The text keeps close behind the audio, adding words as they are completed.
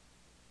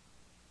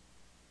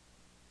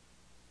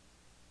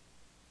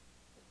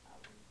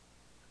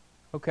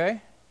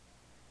Okay?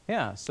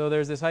 Yeah, so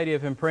there's this idea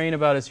of him praying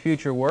about his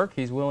future work.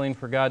 He's willing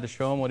for God to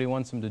show him what he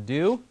wants him to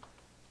do.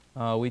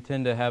 We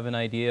tend to have an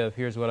idea of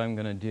here's what I'm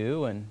going to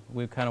do, and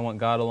we kind of want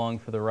God along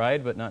for the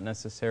ride, but not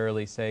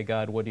necessarily say,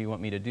 God, what do you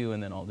want me to do,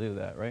 and then I'll do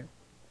that, right?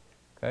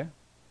 Okay?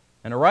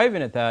 And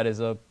arriving at that is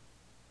a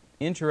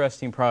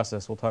interesting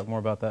process. We'll talk more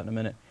about that in a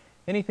minute.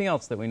 Anything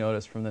else that we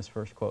notice from this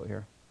first quote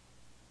here?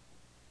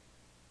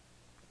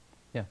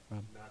 Yeah,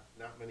 Rob.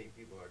 Not many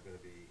people are going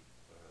to be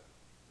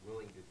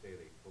willing to say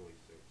they fully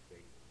serve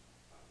Satan.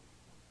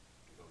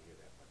 You don't hear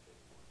that much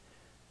anymore.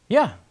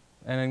 Yeah,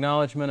 an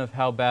acknowledgement of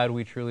how bad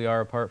we truly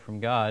are apart from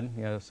God.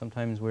 Yeah,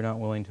 sometimes we're not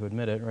willing to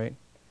admit it, right?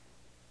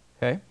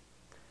 Okay.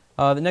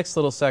 The next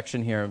little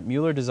section here.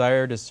 Müller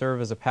desired to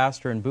serve as a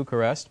pastor in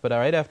Bucharest, but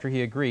right after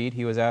he agreed,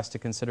 he was asked to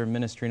consider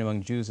ministering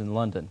among Jews in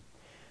London.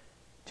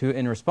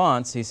 In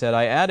response, he said,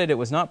 I added it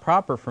was not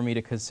proper for me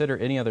to consider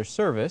any other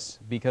service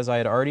because I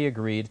had already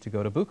agreed to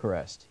go to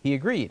Bucharest. He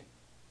agreed.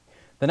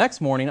 The next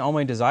morning, all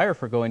my desire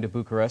for going to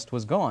Bucharest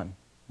was gone.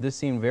 This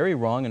seemed very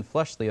wrong and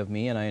fleshly of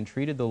me, and I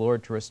entreated the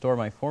Lord to restore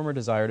my former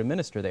desire to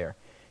minister there.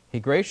 He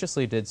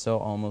graciously did so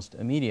almost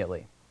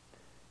immediately.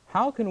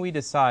 How can we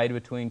decide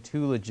between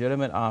two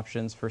legitimate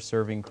options for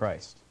serving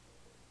Christ?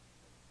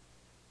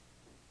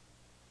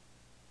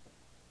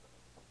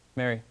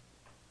 Mary?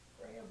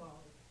 Pray about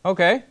it.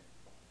 Okay.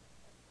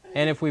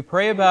 And if we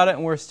pray about it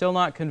and we're still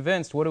not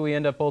convinced, what do we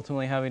end up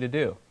ultimately having to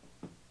do?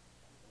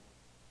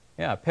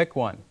 Yeah, pick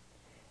one.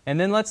 And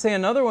then let's say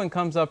another one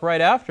comes up right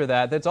after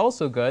that that's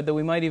also good, that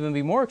we might even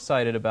be more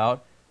excited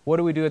about. What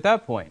do we do at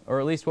that point? Or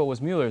at least what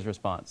was Müller's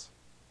response?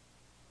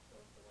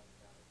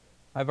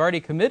 I've already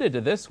committed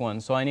to this one,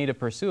 so I need to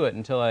pursue it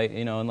until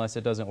unless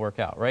it doesn't work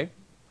out, right?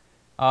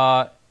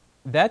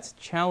 That's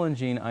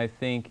challenging, I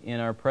think, in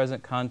our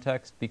present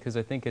context, because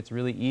I think it's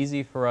really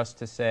easy for us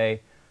to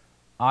say,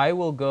 I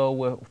will go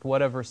with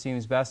whatever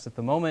seems best at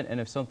the moment, and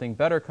if something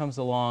better comes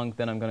along,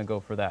 then I'm going to go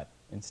for that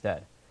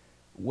instead,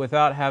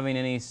 without having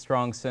any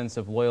strong sense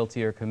of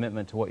loyalty or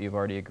commitment to what you've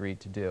already agreed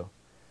to do.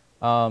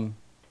 Bob?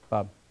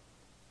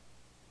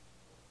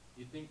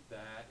 You think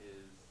that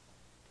is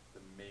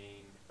the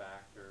main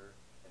factor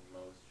in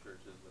most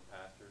churches with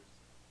pastors?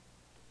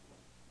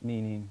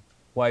 Meaning,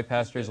 why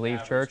pastors The leave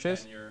average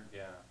churches? tenure,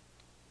 yeah.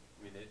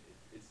 I mean,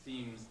 it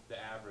seems the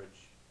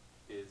average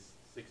is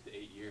 6 to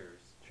 8 years,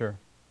 Sure.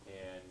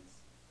 and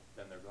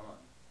then they're gone.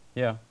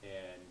 Yeah.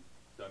 And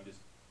so I'm just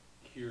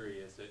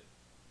curious,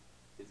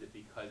 is it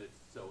because it's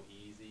so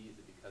easy? Is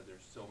it because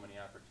there's so many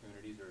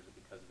opportunities, or is it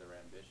because of their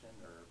ambition,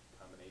 or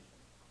combination,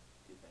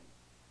 do you think?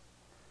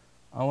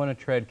 I want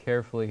to tread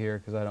carefully here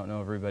because I don't know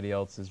everybody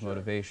else's Sure.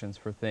 motivations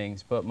for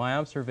things, but my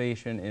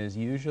observation is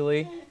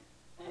usually,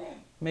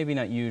 maybe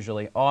not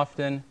usually,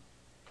 often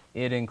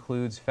it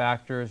includes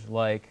factors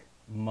like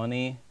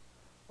money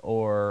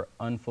or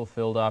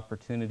unfulfilled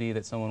opportunity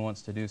that someone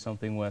wants to do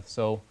something with.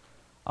 So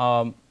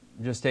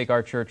just take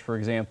our church, for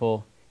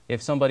example.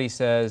 If somebody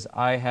says,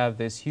 I have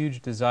this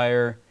huge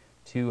desire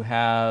to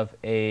have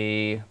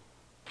let's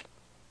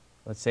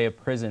say a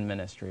prison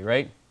ministry,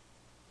 right?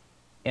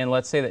 And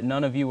let's say that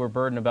none of you were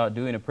burdened about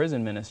doing a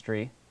prison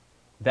ministry,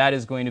 that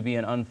is going to be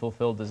an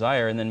unfulfilled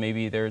desire. And then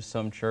maybe there's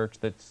some church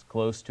that's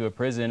close to a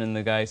prison, and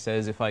the guy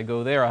says, if I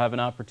go there, I'll have an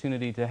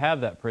opportunity to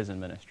have that prison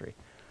ministry.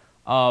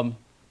 Kind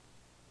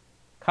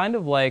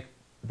of like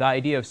the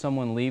idea of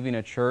someone leaving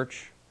a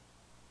church,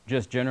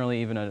 just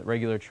generally even a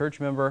regular church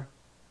member.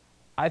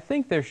 I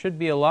think there should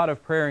be a lot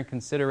of prayer and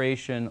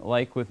consideration,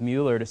 like with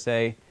Müller, to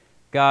say,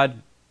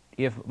 God,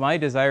 if my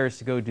desire is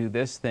to go do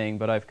this thing,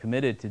 but I've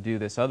committed to do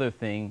this other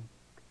thing,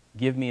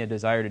 give me a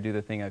desire to do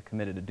the thing I've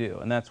committed to do.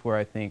 And that's where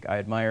I think I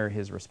admire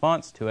his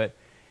response to it.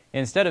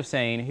 Instead of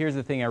saying, here's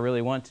the thing I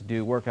really want to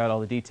do, work out all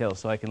the details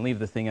so I can leave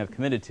the thing I've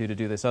committed to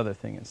do this other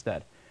thing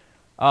instead.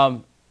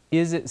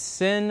 Is it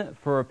sin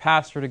for a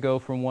pastor to go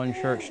from one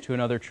church to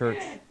another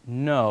church?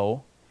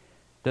 No.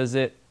 Does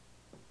it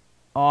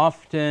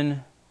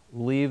often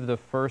leave the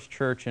first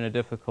church in a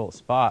difficult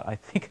spot? I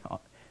think,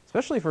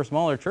 especially for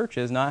smaller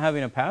churches, not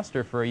having a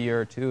pastor for a year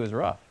or two is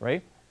rough,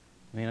 right?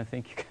 I mean, I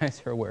think you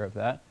guys are aware of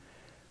that.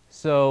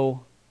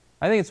 So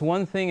I think it's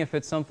one thing if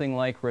it's something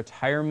like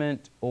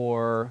retirement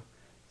or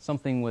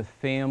something with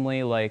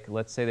family, like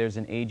let's say there's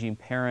an aging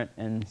parent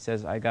and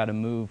says, I got to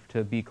move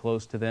to be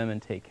close to them and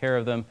take care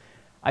of them.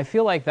 I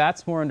feel like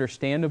that's more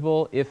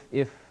understandable if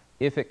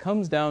it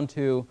comes down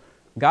to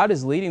God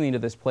is leading me to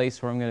this place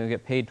where I'm going to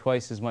get paid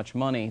twice as much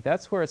money.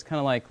 That's where it's kind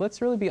of like,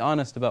 let's really be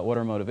honest about what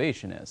our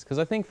motivation is. Because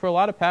I think for a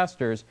lot of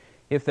pastors,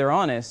 if they're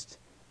honest,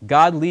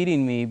 God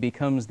leading me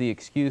becomes the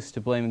excuse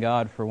to blame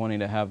God for wanting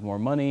to have more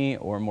money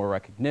or more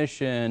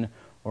recognition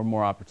or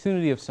more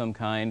opportunity of some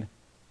kind.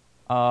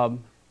 Go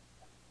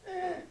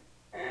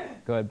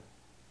ahead.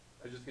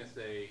 I was just going to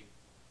say,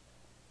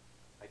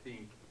 I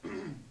think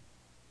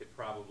it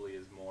probably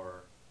is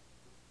more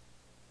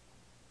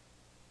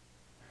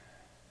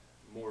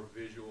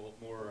visual,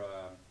 more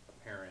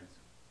apparent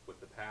with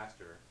the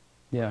pastor.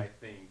 Yeah. But I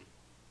think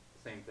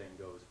the same thing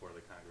goes for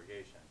the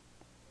congregation.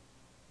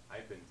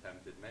 I've been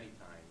tempted many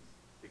times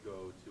to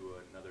go to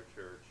another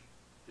church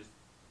just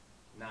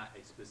not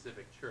a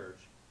specific church,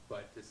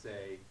 but to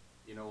say,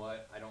 you know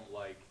what, I don't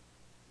like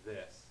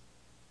this,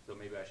 so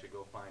maybe I should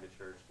go find a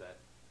church that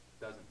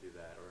doesn't do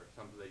that, or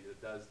something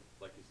that does,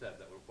 like you said,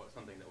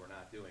 something that we're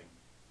not doing.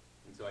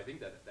 And so I think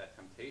that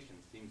temptation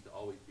seems to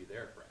always be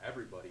there for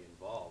everybody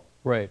involved.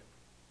 Right.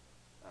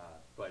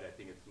 But I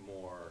think it's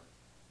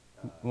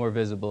more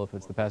visible if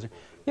it's the pastor.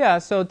 visible. Yeah,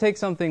 so take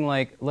something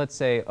like, let's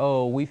say,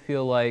 we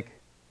feel like,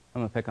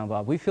 I'm going to pick on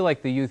Bob, we feel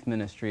like the youth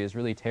ministry is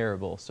really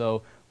terrible,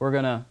 so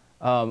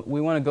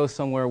we want to go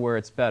somewhere where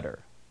it's better.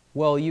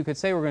 Well, you could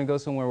say we're going to go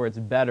somewhere where it's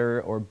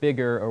better or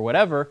bigger or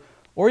whatever,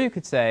 or you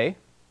could say,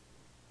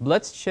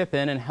 let's chip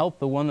in and help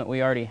the one that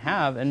we already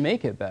have and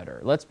make it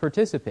better. Let's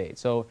participate.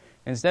 So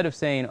instead of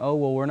saying,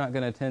 we're not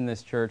going to attend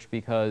this church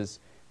because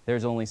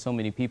there's only so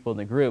many people in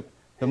the group,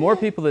 the more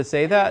people that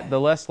say that,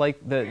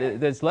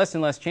 there's less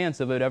and less chance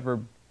of it ever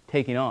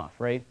taking off,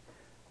 right?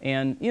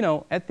 And,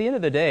 at the end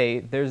of the day,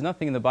 there's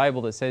nothing in the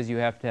Bible that says you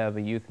have to have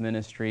a youth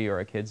ministry or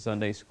a kids'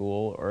 Sunday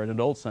school or an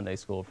adult Sunday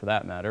school for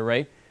that matter,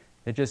 right?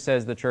 It just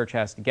says the church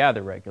has to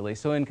gather regularly.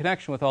 So in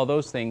connection with all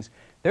those things,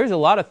 there's a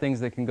lot of things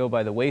that can go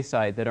by the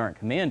wayside that aren't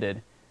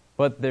commanded,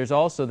 but there's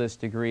also this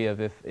degree of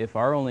if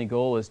our only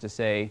goal is to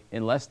say,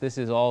 unless this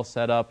is all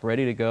set up,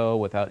 ready to go,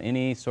 without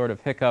any sort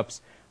of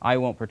hiccups, I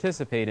won't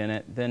participate in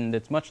it, then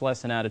it's much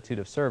less an attitude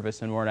of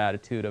service and more an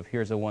attitude of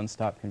here's a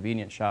one-stop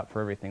convenience shop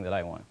for everything that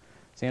I want.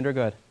 Sandra,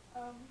 go ahead.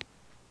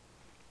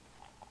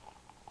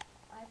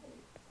 I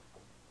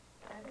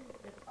think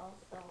it's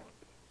also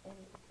an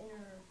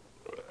inner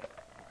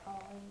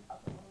calling of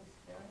the Holy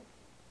Spirit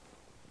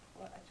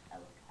for a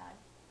child of God,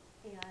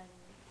 and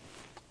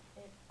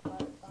it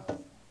was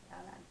not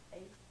on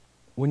faith.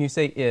 When you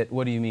say it,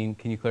 what do you mean?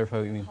 Can you clarify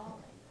what you mean?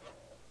 Calling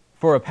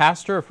For a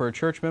pastor or for a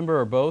church member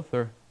or both?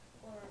 Or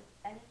for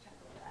any child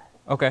of God.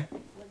 okay.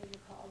 Whether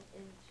you're called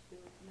into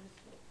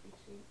ministry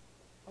preaching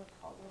or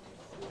called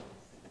overseas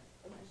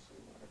for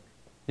mission work,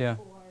 Yeah.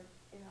 or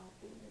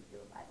being in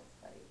your Bible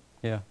study.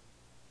 Yeah.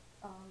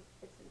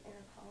 It's an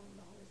inner calling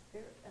of the Holy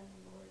Spirit, and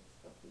the Lord's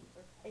looking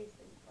for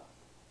facing us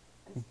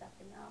and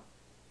stepping out,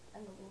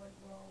 and the Lord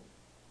will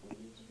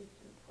lead you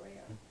through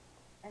prayer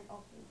and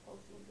opening and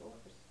closing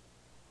doors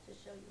to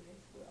show you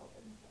His will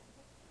and His will.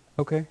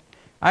 Okay.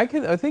 I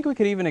think we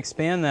could even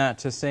expand that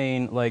to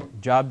saying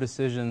like job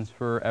decisions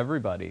for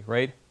everybody,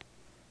 right?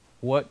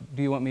 What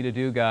do you want me to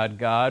do, God?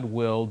 God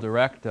will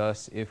direct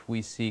us if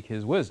we seek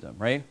His wisdom,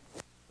 right?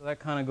 So that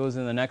kind of goes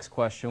in the next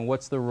question.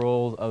 What's the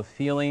role of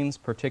feelings,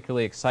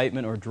 particularly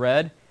excitement or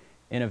dread,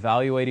 in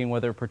evaluating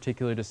whether a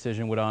particular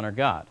decision would honor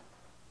God?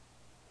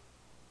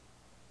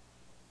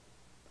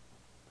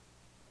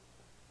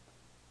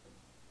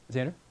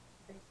 Xander?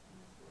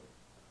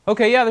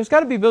 Okay, yeah, there's got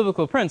to be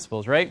biblical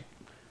principles, right?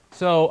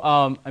 So,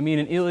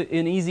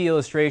 an easy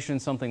illustration,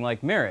 something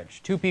like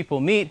marriage. Two people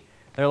meet,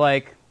 they're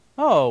like,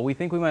 we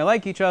think we might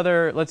like each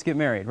other, let's get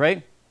married,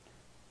 right?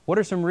 What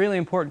are some really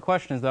important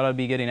questions that ought to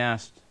be getting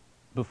asked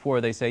before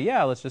they say,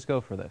 yeah, let's just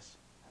go for this?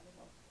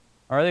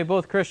 Are they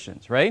both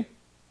Christians, right?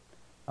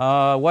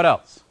 What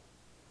else?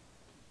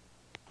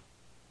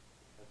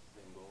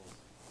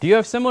 Do you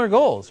have similar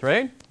goals,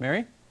 right,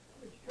 Mary?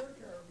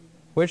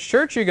 Which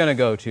church are you going to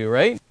go to,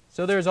 right?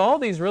 So there's all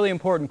these really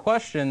important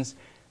questions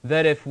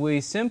that if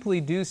we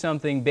simply do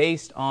something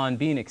based on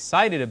being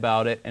excited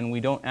about it and we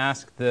don't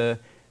ask the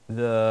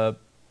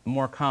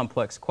more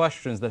complex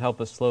questions that help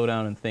us slow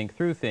down and think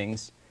through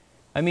things.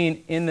 I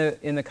mean, in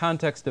the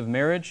context of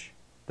marriage,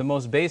 the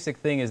most basic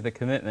thing is the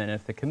commitment.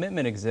 If the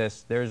commitment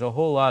exists, there's a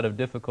whole lot of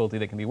difficulty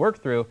that can be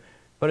worked through,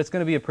 but it's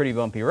going to be a pretty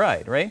bumpy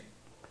ride, right?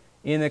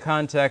 In the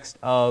context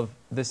of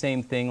the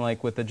same thing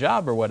like with the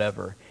job or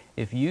whatever,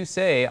 if you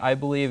say, I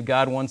believe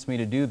God wants me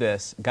to do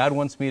this, God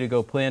wants me to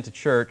go plant a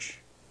church,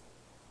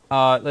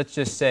 let's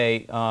just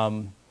say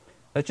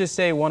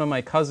one of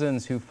my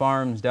cousins who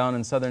farms down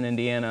in southern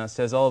Indiana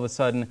says all of a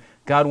sudden,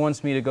 God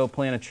wants me to go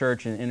plant a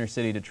church in inner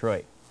city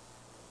Detroit.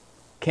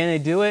 Can they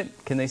do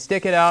it? Can they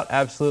stick it out?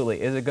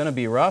 Absolutely. Is it going to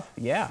be rough?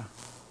 Yeah.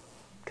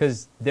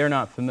 Because they're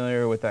not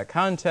familiar with that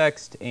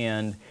context,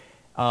 and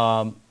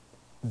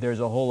there's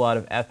a whole lot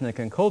of ethnic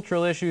and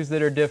cultural issues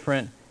that are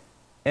different.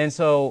 And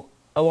so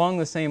along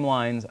the same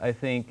lines, I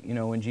think,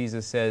 when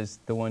Jesus says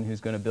the one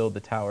who's going to build the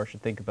tower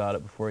should think about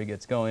it before he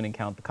gets going and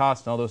count the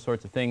cost and all those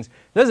sorts of things,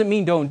 doesn't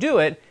mean don't do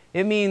it.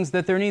 It means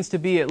that there needs to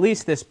be at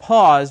least this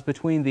pause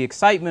between the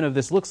excitement of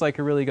this looks like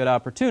a really good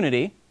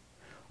opportunity,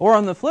 or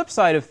on the flip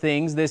side of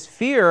things, this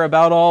fear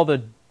about all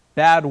the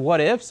bad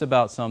what-ifs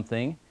about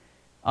something,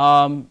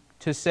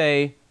 to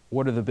say,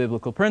 what are the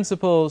biblical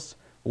principles?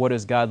 What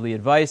does godly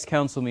advice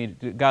counsel me to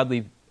do?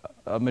 Godly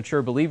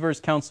mature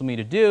believers counsel me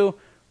to do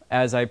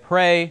as I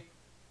pray?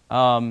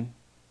 God,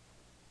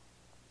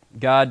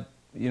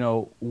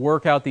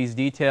 work out these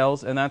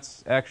details, and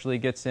that's actually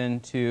gets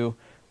into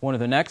one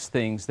of the next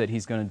things that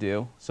he's going to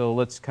do. So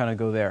let's kind of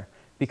go there.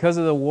 Because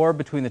of the war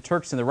between the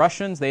Turks and the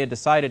Russians, they had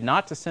decided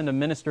not to send a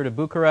minister to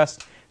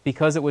Bucharest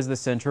because it was the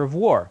center of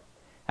war.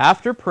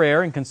 After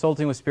prayer and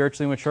consulting with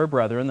spiritually mature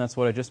brethren, that's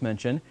what I just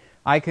mentioned,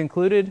 I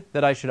concluded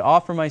that I should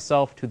offer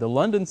myself to the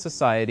London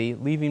Society,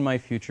 leaving my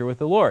future with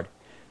the Lord.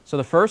 So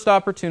the first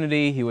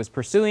opportunity, he was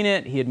pursuing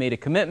it, he had made a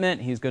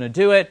commitment, he's going to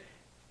do it.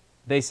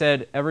 They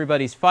said,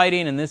 everybody's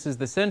fighting, and this is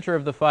the center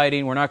of the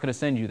fighting, we're not going to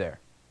send you there.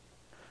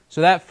 So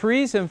that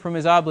frees him from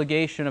his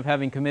obligation of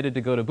having committed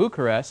to go to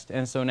Bucharest,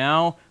 and so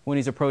now, when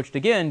he's approached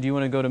again, do you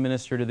want to go to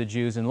minister to the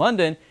Jews in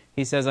London?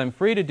 He says, I'm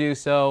free to do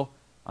so,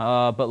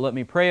 but let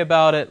me pray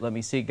about it, let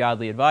me seek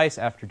godly advice.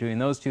 After doing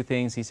those two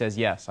things, he says,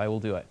 yes, I will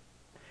do it.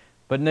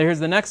 But here's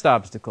the next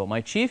obstacle.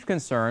 My chief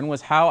concern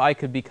was how I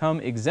could become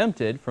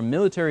exempted from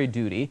military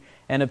duty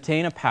and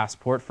obtain a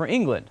passport for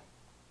England.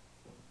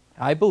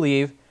 I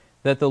believe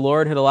that the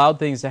Lord had allowed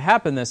things to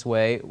happen this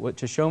way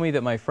to show me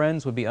that my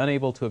friends would be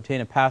unable to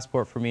obtain a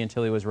passport for me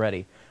until he was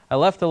ready. I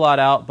left a lot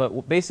out,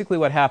 but basically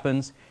what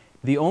happens,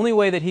 the only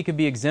way that he could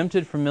be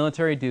exempted from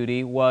military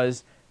duty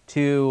was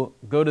to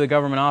go to the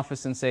government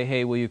office and say,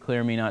 hey, will you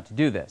clear me not to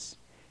do this?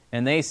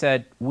 And they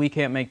said, we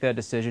can't make that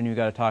decision, you've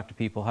got to talk to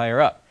people higher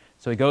up.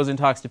 So he goes and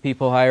talks to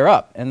people higher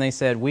up, and they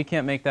said, we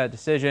can't make that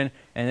decision,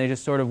 and they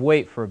just sort of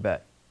wait for a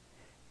bit.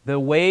 The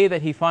way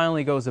that he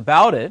finally goes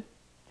about it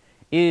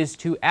is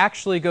to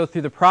actually go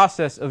through the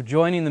process of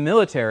joining the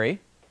military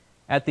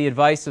at the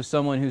advice of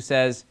someone who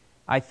says,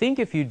 I think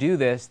if you do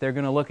this, they're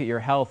going to look at your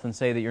health and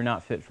say that you're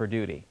not fit for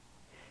duty.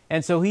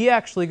 And so he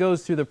actually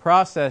goes through the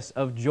process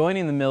of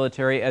joining the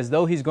military as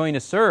though he's going to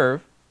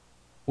serve,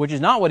 which is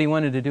not what he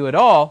wanted to do at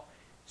all,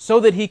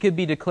 so that he could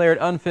be declared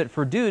unfit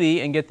for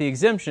duty and get the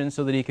exemption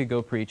so that he could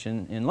go preach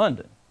in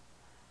London.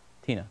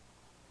 Tina.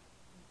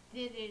 I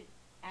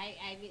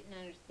didn't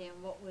understand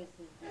what was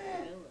his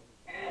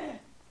disability.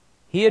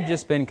 He had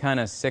just been kind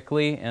of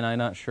sickly, and I'm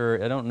not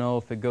sure, I don't know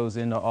if it goes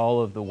into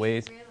all of the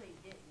ways. He really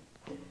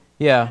didn't.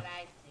 Yeah. What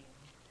I see.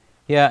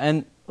 Yeah,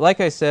 and like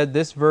I said,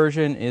 this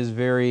version is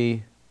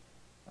very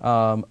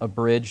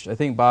abridged. I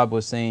think Bob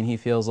was saying he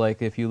feels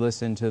like if you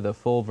listen to the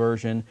full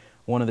version,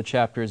 one of the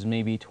chapters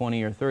may be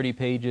 20 or 30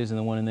 pages, and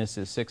the one in this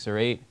is 6 or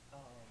 8.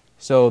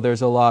 So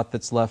there's a lot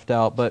that's left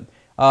out. But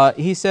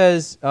he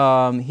says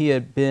he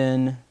had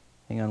been,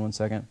 hang on one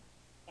second.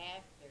 I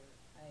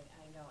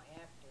know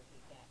after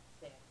he got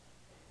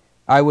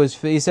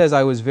sick. He says,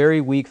 I was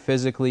very weak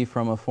physically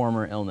from a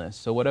former illness.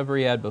 So whatever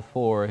he had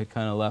before had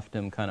kind of left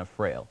him kind of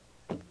frail.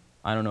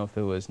 I don't know if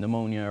it was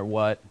pneumonia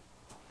or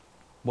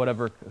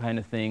whatever kind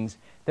of things.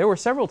 There were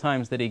several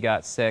times that he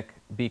got sick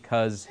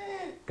because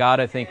God,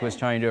 I think, was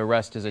trying to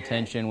arrest his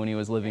attention when he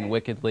was living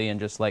wickedly and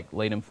just like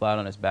laid him flat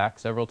on his back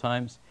several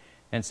times.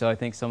 And so I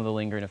think some of the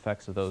lingering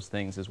effects of those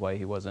things is why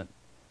he wasn't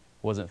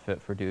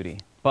fit for duty.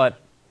 But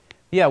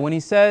yeah, when he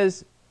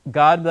says,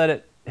 God let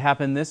it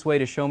happen this way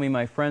to show me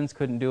my friends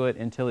couldn't do it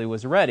until he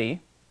was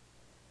ready,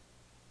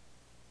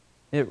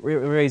 it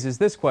raises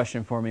this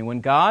question for me.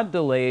 When God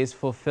delays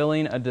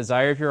fulfilling a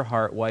desire of your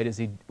heart, why does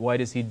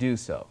he do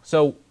so?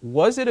 So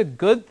was it a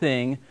good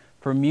thing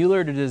for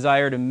Müller to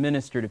desire to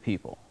minister to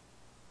people?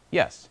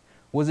 Yes.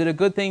 Was it a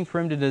good thing for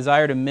him to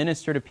desire to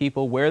minister to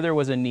people where there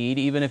was a need,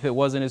 even if it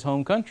wasn't his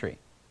home country?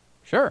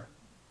 Sure.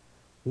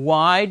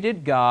 Why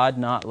did God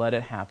not let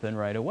it happen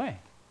right away?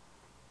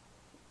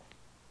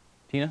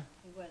 Tina?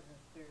 He wasn't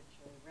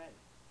spiritually ready.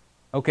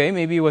 Okay,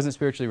 maybe he wasn't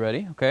spiritually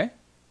ready. Okay,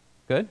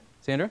 good.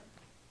 Sandra?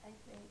 I think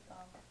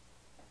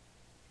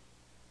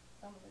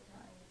some of the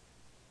times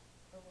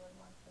the Lord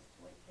wants us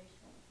to wait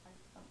patiently on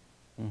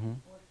something. Mm-hmm.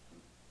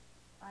 Working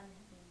on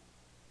Him to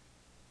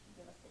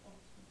give us the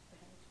answers for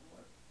Him to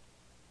work.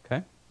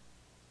 Okay.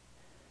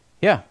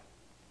 Yeah.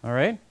 All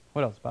right.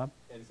 What else, Bob?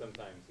 And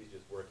sometimes he's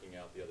just working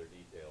out the other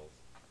details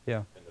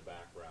Yeah. in the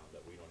background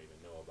that we don't even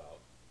know about,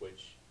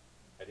 which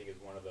I think is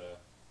one of the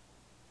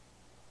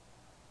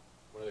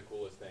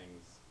coolest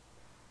things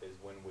is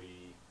when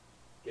we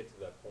get to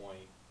that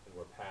point and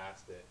we're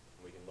past it,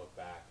 and we can look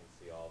back and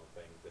see all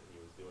the things that he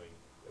was doing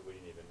that we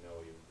didn't even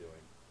know he was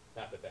doing.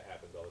 Not that that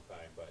happens all the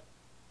time, but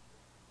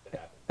it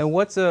happens. And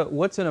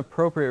what's an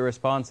appropriate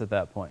response at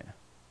that point?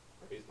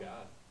 Praise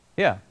God.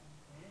 Yeah.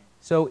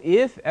 So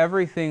if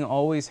everything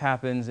always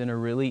happens in a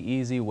really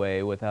easy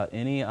way without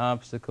any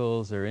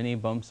obstacles or any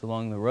bumps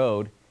along the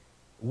road,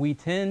 we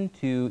tend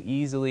to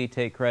easily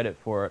take credit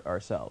for it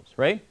ourselves,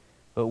 right?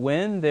 But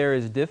when there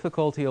is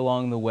difficulty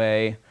along the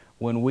way,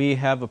 when we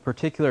have a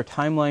particular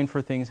timeline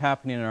for things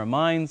happening in our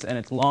minds and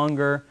it's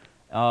longer,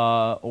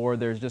 or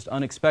there's just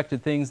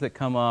unexpected things that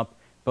come up,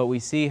 but we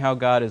see how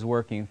God is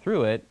working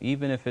through it,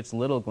 even if it's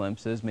little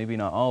glimpses, maybe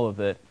not all of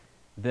it,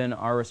 then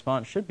our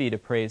response should be to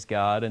praise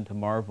God and to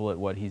marvel at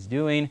what He's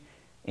doing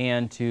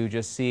and to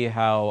just see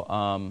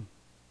how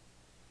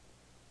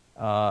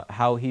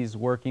He's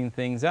working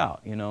things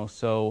out, you know.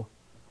 So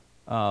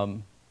I was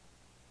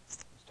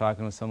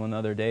talking with someone the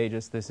other day,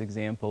 just this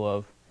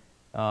example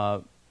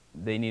of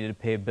they needed to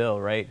pay a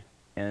bill, right?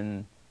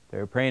 And they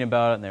were praying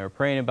about it, and they were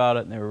praying about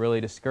it, and they were really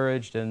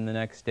discouraged, and the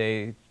next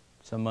day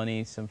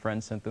some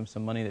friends sent them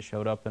some money that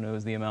showed up, and it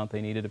was the amount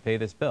they needed to pay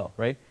this bill,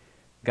 right?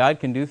 God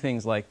can do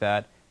things like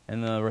that,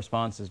 and the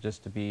response is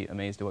just to be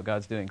amazed at what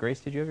God's doing. Grace,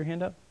 did you have your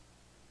hand up?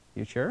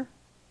 You sure?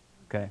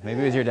 Okay,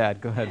 maybe it was your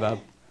dad. Go ahead, Bob.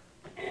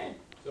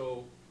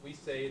 So we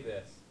say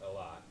this a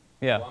lot.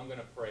 Yeah. Well, I'm going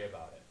to pray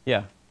about it.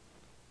 Yeah.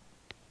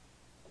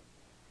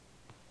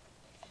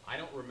 I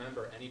don't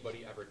remember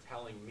anybody ever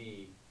telling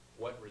me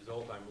what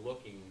result I'm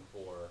looking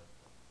for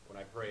when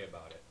I pray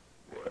about it.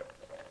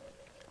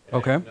 And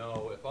Okay. I don't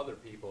know if other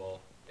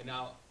people, and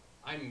now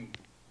I'm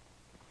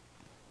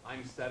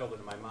settled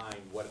in my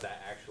mind what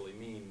that actually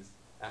means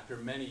after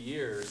many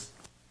years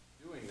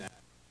doing that,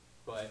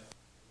 but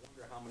I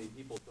wonder how many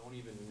people don't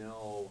even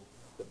know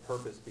the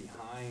purpose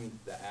behind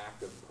the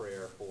act of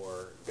prayer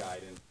for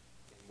guidance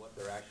and what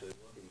they're actually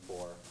looking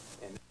for,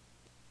 and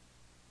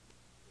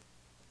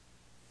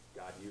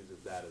God uses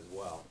that as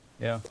well.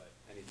 Yeah. But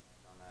any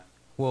thoughts on that?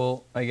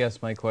 Well, I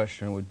guess my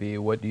question would be,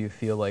 what do you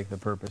feel like the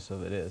purpose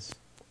of it is?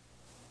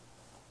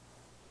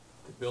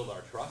 To build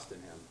our trust in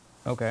Him.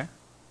 Okay.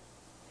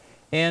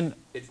 And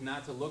It's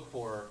not to look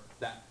for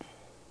that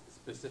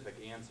specific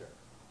answer.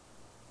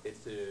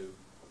 It's to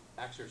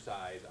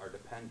exercise our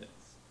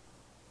dependence.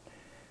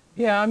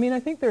 yeah, I mean, I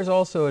think there's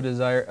also a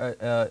desire,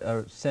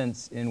 a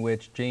sense in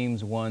which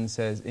James 1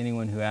 says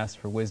anyone who asks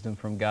for wisdom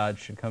from God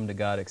should come to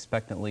God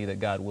expectantly that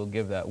God will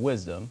give that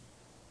wisdom.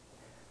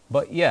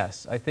 But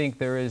yes, I think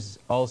there is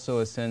also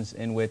a sense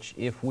in which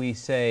if we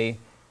say,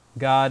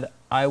 God,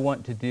 I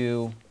want to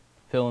do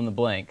fill in the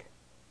blank,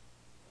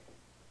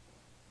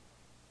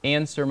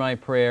 answer my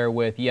prayer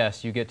with,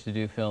 yes, you get to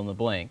do fill in the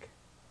blank.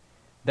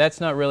 That's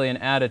not really an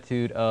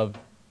attitude of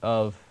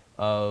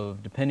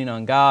depending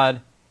on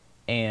God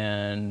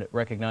and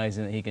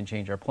recognizing that He can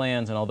change our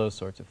plans and all those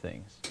sorts of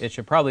things. It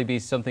should probably be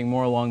something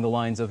more along the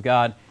lines of,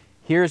 God,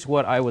 here's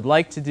what I would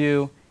like to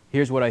do.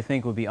 Here's what I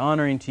think would be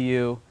honoring to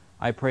you.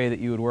 I pray that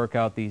you would work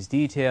out these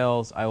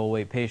details. I will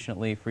wait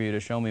patiently for you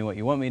to show me what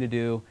you want me to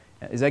do.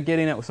 Is that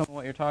getting at some of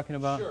what you're talking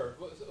about? Sure.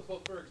 Well, so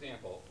for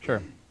example,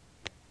 Sure.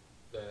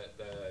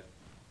 the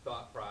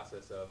thought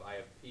process of I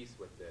have peace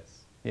with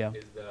this Yeah.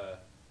 is the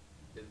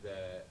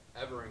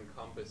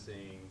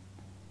ever-encompassing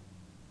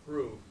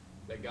proof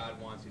that God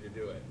wants you to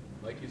do it.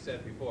 Like you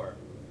said before,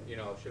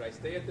 should I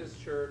stay at this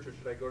church or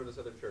should I go to this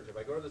other church? If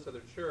I go to this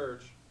other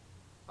church,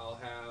 I'll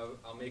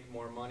make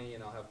more money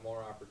and I'll have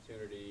more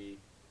opportunity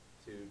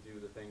to do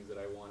the things that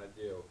I want to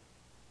do.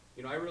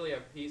 I really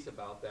have peace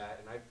about that,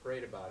 and I've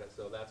prayed about it,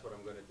 so that's what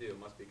I'm going to do. It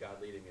must be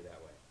God leading me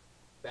that way.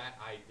 That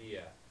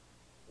idea,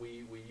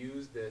 we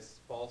use this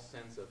false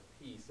sense of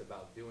peace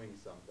about doing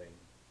something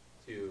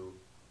to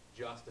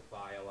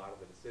justify a lot of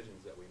the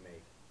decisions that we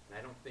make, and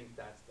I don't think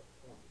that's the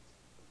point.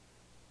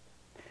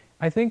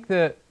 I think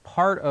that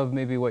part of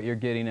maybe what you're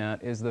getting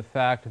at is the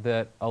fact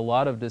that a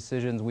lot of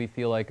decisions we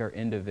feel like are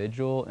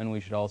individual, and we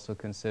should also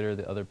consider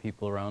the other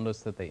people around us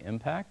that they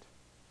impact.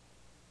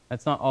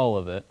 That's not all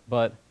of it,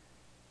 but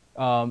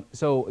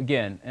so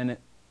again,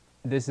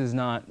 this is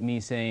not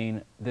me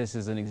saying this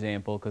is an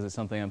example because it's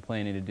something I'm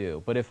planning to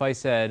do. But if I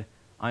said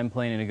I'm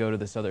planning to go to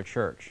this other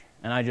church,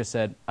 and I just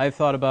said I've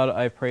thought about it,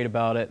 I've prayed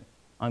about it,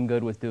 I'm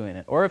good with doing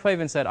it. Or if I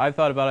even said I've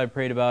thought about it, I've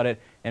prayed about it,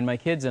 and my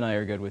kids and I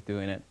are good with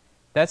doing it,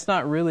 that's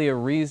not really a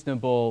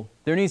reasonable.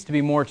 There needs to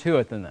be more to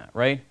it than that,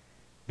 right?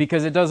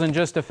 Because it doesn't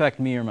just affect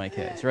me or my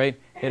kids, right?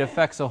 It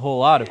affects a whole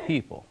lot of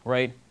people,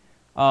 right?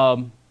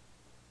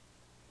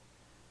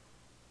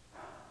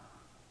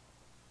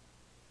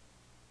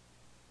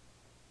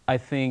 I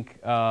think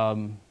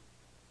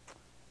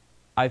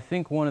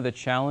one of the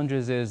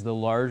challenges is the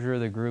larger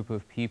the group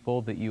of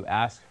people that you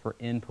ask for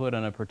input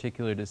on a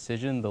particular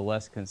decision, the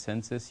less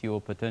consensus you will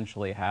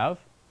potentially have,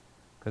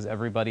 because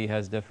everybody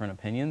has different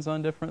opinions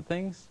on different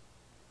things.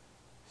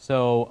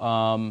 So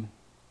I'll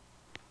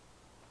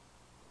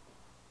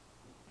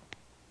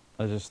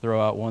just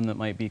throw out one that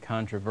might be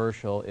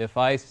controversial. If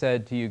I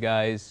said to you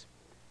guys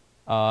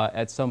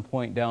at some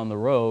point down the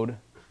road,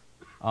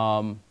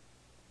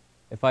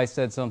 if I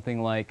said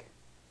something like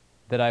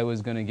that I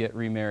was going to get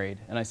remarried,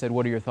 and I said,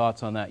 what are your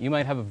thoughts on that? You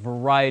might have a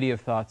variety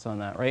of thoughts on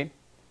that, right?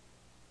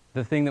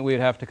 The thing that we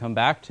would have to come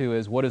back to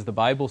is, what does the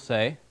Bible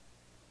say?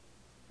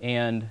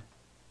 And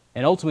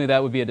ultimately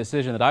that would be a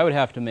decision that I would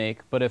have to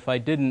make, but if I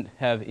didn't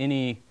have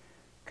any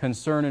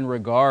concern and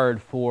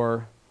regard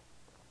for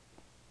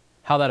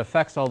how that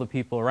affects all the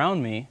people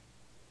around me,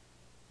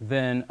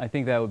 then I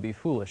think that would be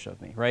foolish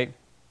of me, right?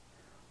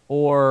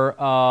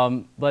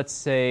 Or let's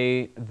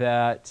say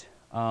that,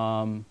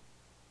 trying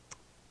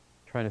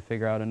to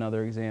figure out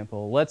another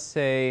example. Let's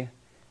say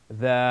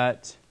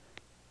that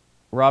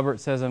Robert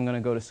says I'm going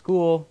to go to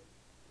school,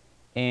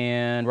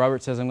 and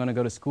Robert says I'm going to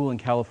go to school in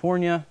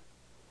California,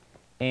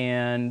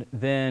 and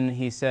then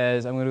he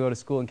says I'm going to go to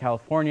school in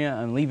California,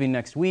 I'm leaving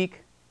next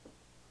week,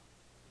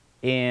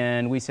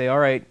 and we say, all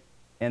right,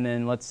 and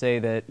then let's say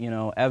that,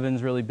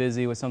 Evan's really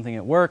busy with something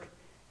at work,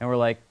 and we're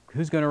like,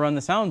 who's going to run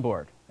the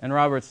soundboard? And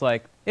Robert's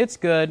like, it's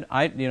good,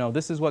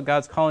 this is what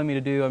God's calling me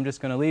to do, I'm just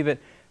going to leave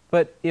it.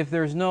 But if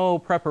there's no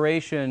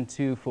preparation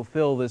to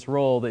fulfill this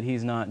role that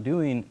he's not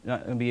going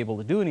to be able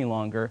to do any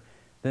longer,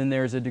 then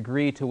there's a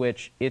degree to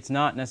which it's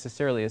not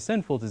necessarily a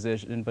sinful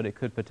decision, but it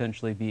could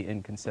potentially be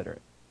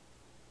inconsiderate.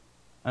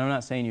 I'm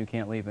not saying you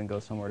can't leave and go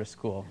somewhere to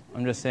school.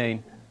 I'm just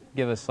saying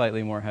give us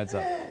slightly more heads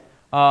up.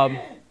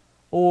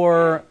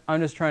 Or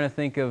I'm just trying to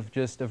think of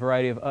just a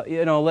variety of,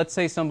 let's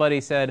say somebody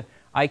said,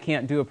 I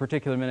can't do a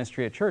particular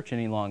ministry at church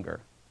any longer.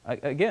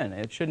 again,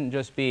 it shouldn't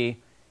just be,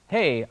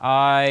 hey,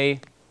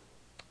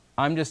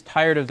 I'm just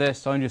tired of this,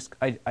 so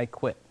I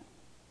quit,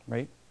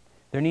 right?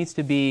 There needs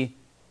to be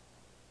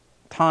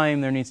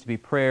time, there needs to be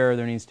prayer,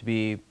 there needs to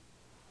be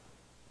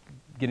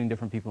getting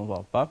different people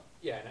involved. Bob?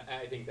 Yeah, and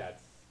I think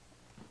that's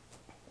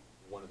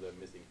one of the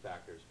missing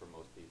factors for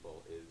most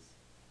people is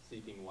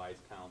seeking wise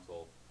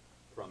counsel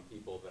from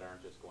people that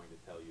aren't just going to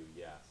tell you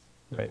yes.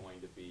 They're Right. going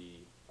to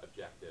be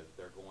objective.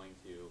 They're going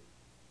to,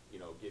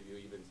 give you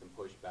even some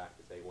pushback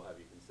to say, well, have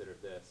you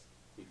considered this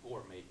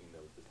before making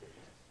those decisions?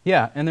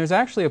 Yeah, and there's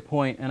actually a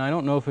point, and I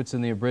don't know if it's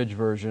in the abridged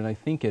version. I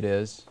think it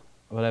is,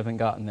 but I haven't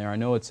gotten there. I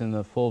know it's in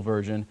the full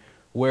version,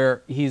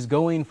 where he's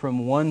going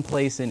from one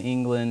place in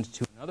England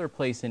to another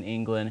place in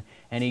England,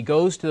 and he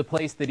goes to the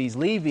place that he's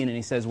leaving, and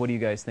he says, what do you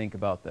guys think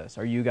about this?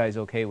 Are you guys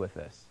okay with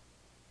this?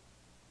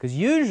 Because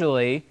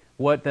usually,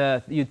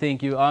 you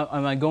think,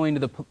 am I going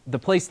to the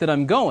place that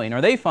I'm going?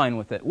 Are they fine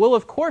with it? Well,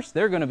 of course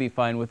they're going to be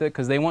fine with it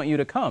because they want you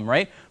to come,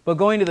 right? But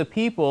going to the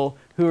people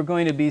who are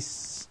going to be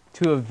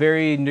to a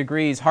varying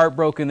degrees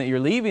heartbroken that you're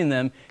leaving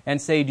them and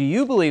say, do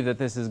you believe that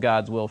this is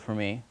God's will for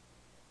me?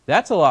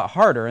 That's a lot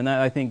harder, and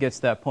that, I think, gets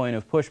that point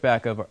of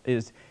pushback of,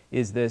 is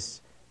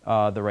this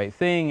the right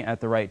thing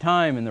at the right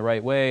time in the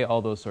right way,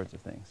 all those sorts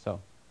of things.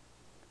 So,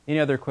 any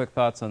other quick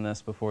thoughts on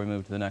this before we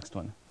move to the next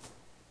one?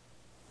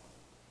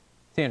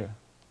 Sandra?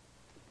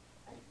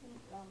 I think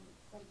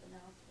something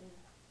else we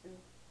have to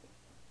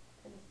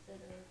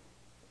consider,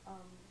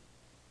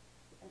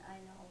 and I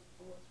know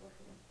the Lord's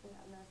working with me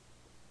on this,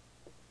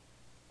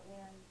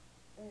 and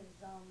is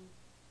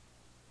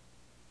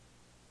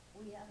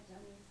we have a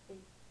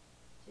tendency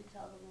to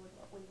tell the Lord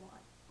what we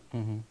want,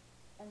 Mm-hmm.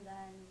 and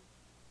then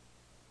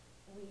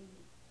we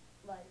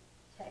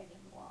tag him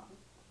along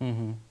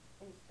Mm-hmm.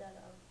 instead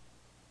of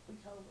we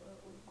tell the Lord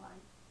what we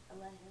want and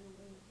let him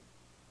lead,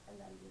 and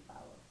then we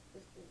follow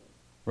his leading.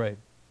 Right.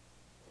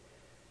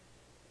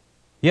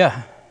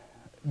 Yeah,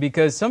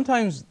 because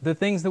sometimes the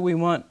things that we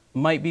want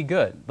might be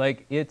good.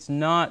 Like, it's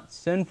not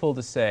sinful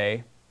to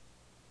say,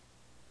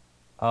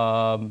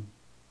 trying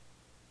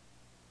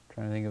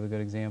to think of a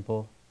good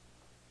example.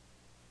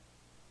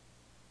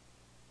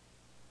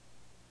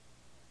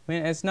 I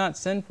mean, it's not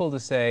sinful to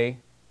say,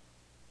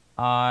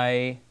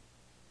 I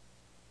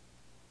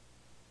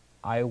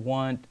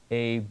want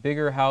a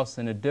bigger house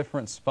in a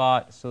different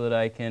spot so that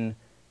I can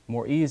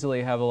more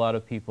easily have a lot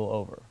of people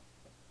over.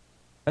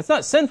 That's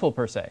not sinful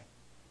per se.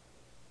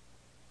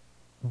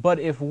 But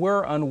if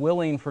we're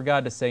unwilling for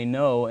God to say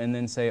no and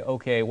then say,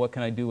 okay, what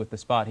can I do with the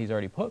spot he's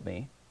already put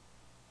me,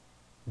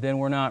 then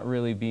we're not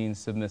really being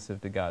submissive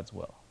to God's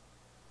will.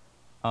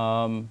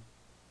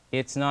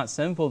 It's not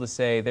sinful to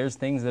say there's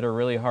things that are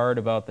really hard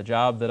about the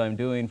job that I'm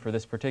doing for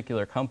this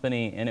particular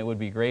company, and it would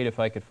be great if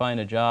I could find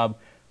a job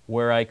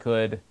where I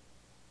could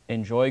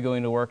enjoy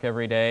going to work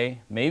every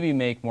day, maybe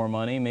make more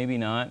money, maybe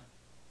not.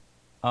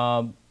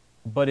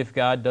 But if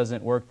God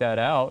doesn't work that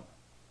out,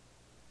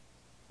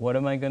 what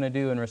am I going to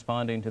do in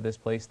responding to this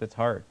place that's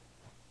hard?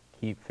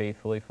 Keep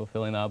faithfully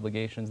fulfilling the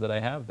obligations that I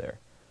have there.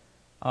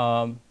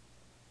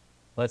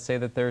 Let's say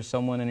that there's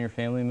someone in your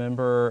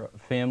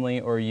family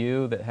or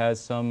you that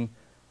has some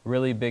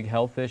really big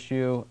health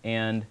issue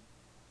and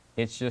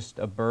it's just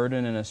a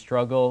burden and a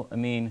struggle. I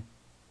mean,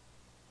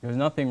 there's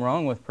nothing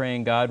wrong with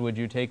praying, God, would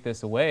you take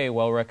this away,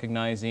 while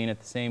recognizing at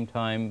the same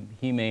time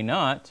he may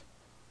not,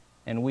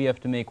 and we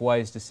have to make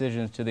wise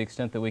decisions to the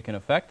extent that we can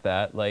affect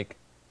that. Like,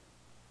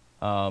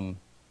 I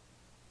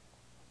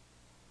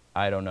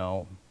don't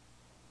know,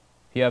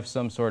 if you have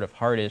some sort of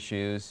heart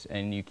issues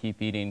and you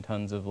keep eating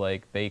tons of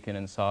bacon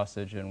and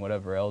sausage and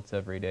whatever else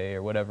every day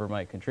or whatever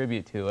might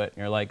contribute to it, and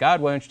you're like,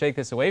 God, why don't you take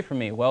this away from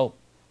me? Well,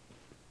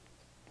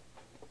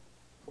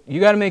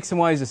 you got to make some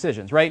wise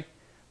decisions, right?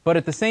 But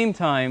at the same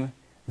time,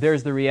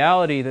 there's the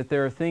reality that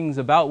there are things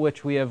about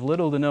which we have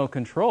little to no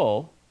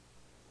control,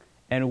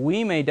 and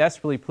we may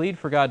desperately plead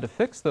for God to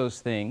fix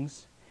those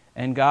things,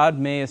 and God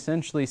may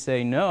essentially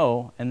say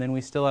no, and then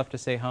we still have to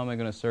say, how am I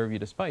going to serve you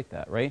despite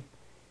that, right?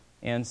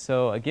 And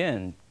so,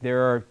 again,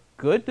 there are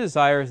good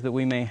desires that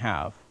we may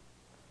have,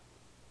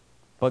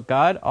 but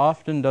God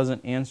often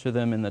doesn't answer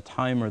them in the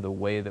time or the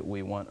way that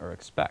we want or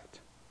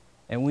expect.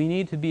 And we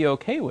need to be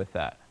okay with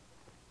that.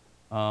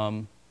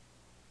 Norma?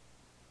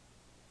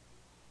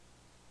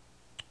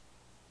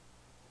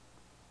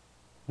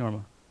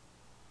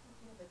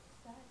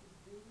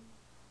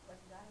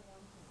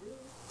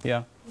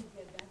 Yeah.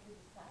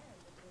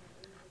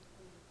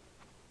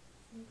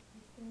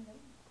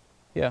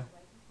 Yeah.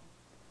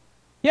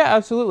 Yeah,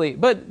 absolutely.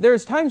 But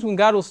there's times when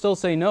God will still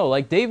say no.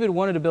 Like David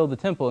wanted to build the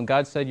temple, and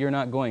God said, you're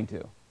not going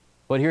to.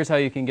 But here's how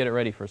you can get it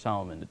ready for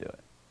Solomon to do it.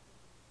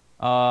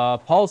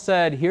 Paul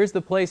said, here's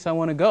the place I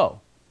want to go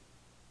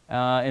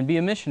and be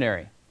a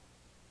missionary.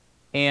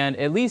 And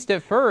at least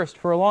at first,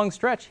 for a long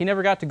stretch, he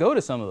never got to go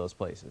to some of those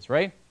places,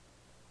 right?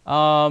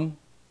 And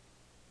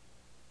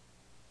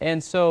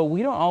so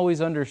we don't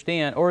always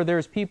understand, or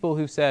there's people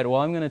who said,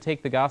 well, I'm going to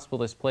take the gospel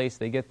to this place.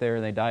 They get there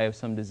and they die of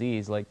some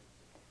disease like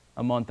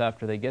a month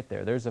after they get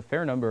there. There's a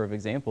fair number of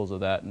examples of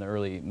that in the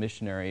early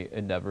missionary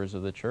endeavors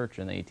of the church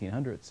in the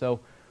 1800s. So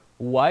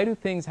why do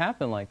things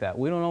happen like that?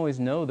 We don't always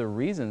know the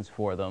reasons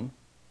for them.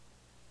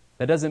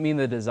 That doesn't mean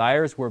the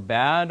desires were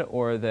bad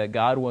or that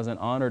God wasn't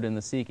honored in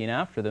the seeking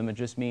after them. It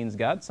just means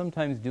God's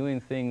sometimes doing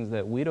things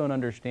that we don't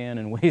understand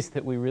in ways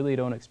that we really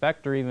don't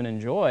expect or even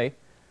enjoy.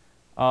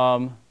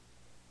 I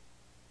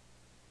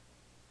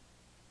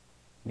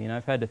mean,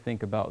 I've had to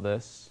think about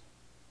this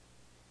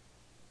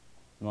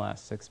in the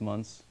last 6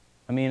 months.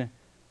 I mean,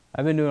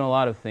 I've been doing a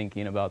lot of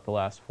thinking about the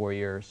last 4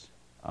 years.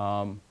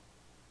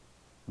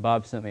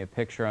 Bob sent me a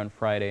picture on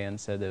Friday and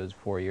said that it was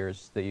 4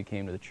 years that you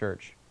came to the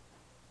church.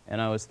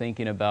 And I was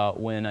thinking about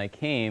when I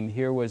came,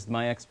 here was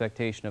my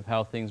expectation of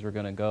how things were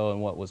going to go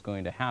and what was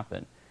going to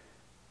happen.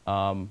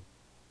 And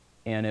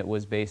it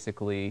was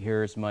basically,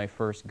 here's my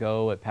first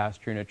go at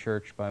pastoring a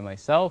church by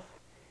myself,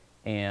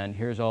 and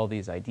here's all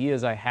these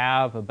ideas I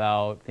have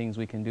about things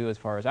we can do as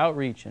far as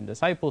outreach and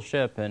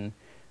discipleship and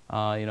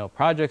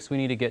projects we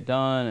need to get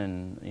done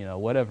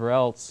and whatever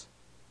else.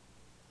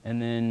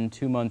 And then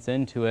 2 months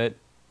into it,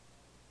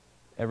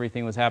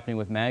 everything was happening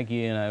with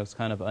Maggie, and I was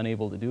kind of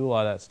unable to do a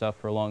lot of that stuff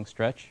for a long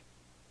stretch.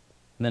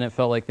 And then it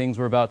felt like things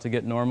were about to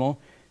get normal,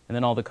 and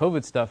then all the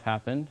COVID stuff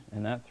happened,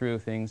 and that threw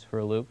things for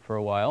a loop for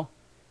a while,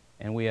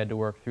 and we had to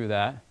work through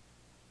that.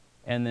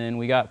 And then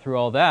we got through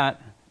all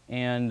that,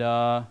 and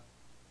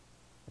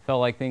it felt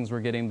like things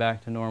were getting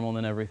back to normal, and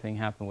then everything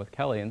happened with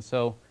Kelly. And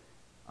so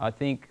I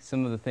think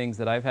some of the things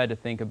that I've had to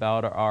think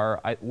about are,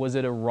 was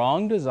it a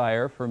wrong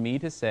desire for me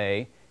to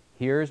say,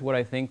 here's what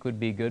I think would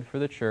be good for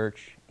the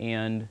church,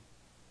 and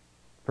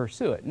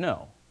pursue it?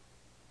 No.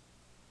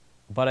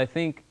 But I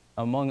think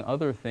among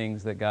other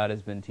things that God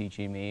has been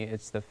teaching me,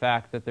 it's the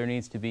fact that there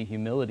needs to be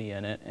humility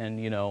in it and,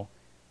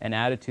 an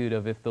attitude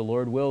of if the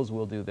Lord wills,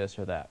 we'll do this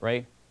or that,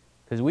 right?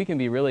 Because we can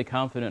be really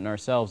confident in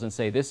ourselves and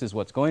say, this is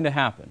what's going to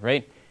happen,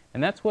 right?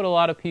 And that's what a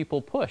lot of people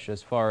push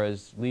as far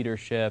as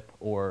leadership,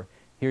 or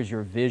here's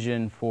your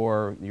vision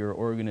for your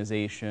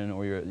organization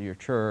or your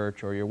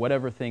church or your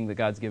whatever thing that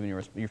God's given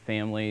your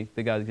family,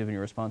 that God's given you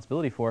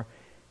responsibility for.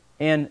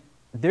 And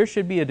there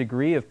should be a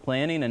degree of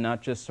planning and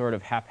not just sort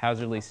of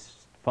haphazardly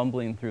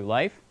fumbling through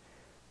life.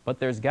 But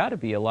there's got to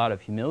be a lot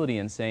of humility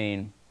in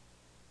saying,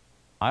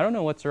 I don't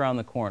know what's around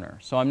the corner.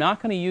 So I'm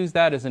not going to use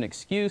that as an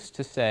excuse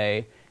to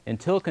say,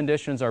 until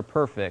conditions are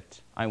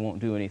perfect, I won't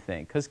do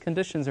anything. Because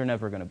conditions are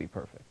never going to be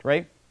perfect,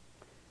 right?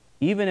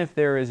 Even if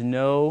there is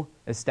no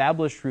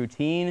established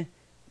routine,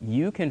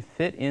 you can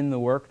fit in the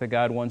work that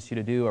God wants you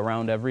to do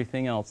around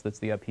everything else that's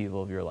the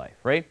upheaval of your life,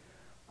 right?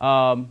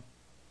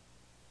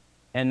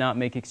 And not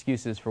make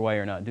excuses for why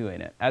you're not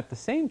doing it. At the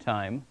same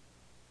time,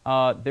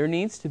 there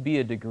needs to be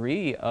a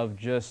degree of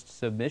just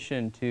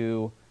submission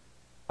to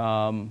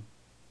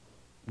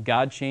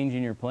God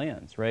changing your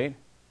plans, right?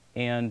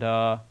 And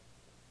there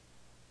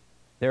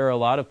are a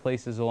lot of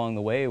places along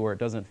the way where it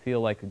doesn't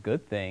feel like a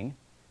good thing.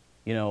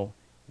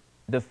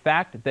 The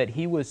fact that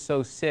he was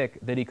so sick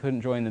that he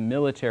couldn't join the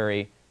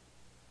military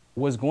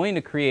was going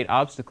to create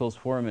obstacles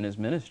for him in his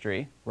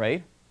ministry,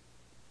 right?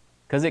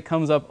 Because it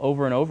comes up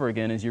over and over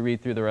again as you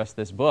read through the rest of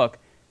this book.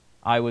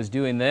 I was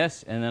doing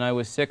this, and then I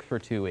was sick for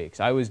 2 weeks.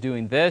 I was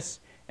doing this,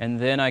 and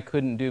then I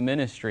couldn't do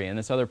ministry, and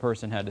this other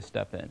person had to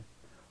step in.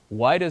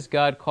 Why does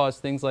God cause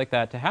things like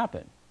that to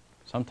happen?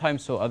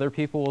 Sometimes so other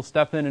people will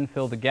step in and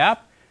fill the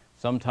gap.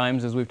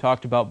 Sometimes, as we've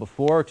talked about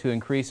before, to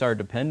increase our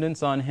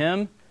dependence on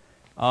Him.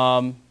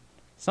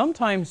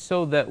 Sometimes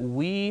so that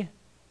we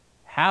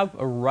have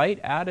a right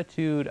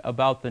attitude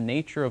about the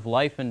nature of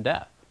life and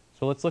death.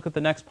 So let's look at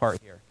the next part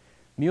here.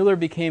 Müller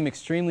became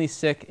extremely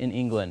sick in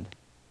England.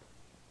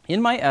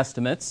 In my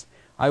estimates,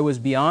 I was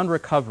beyond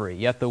recovery,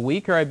 yet the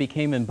weaker I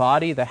became in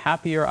body, the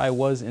happier I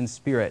was in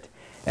spirit.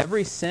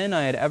 Every sin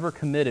I had ever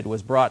committed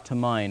was brought to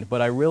mind,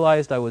 but I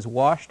realized I was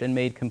washed and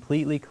made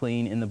completely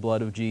clean in the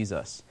blood of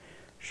Jesus.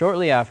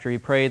 Shortly after, he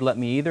prayed, let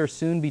me either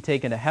soon be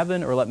taken to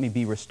heaven or let me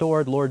be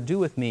restored. Lord, do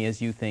with me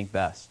as you think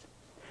best.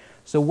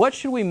 So what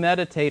should we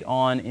meditate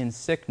on in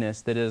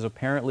sickness that is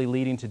apparently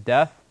leading to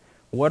death?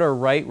 What are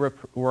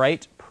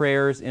right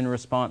prayers in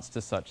response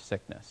to such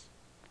sickness?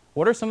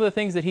 What are some of the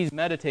things that he's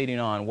meditating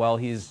on while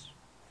he's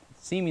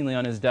seemingly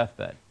on his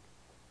deathbed?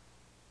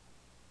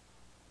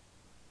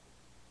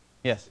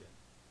 Yes?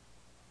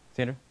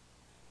 Sandra?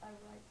 I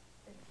write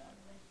things on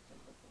relationship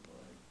with the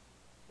Lord.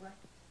 Right?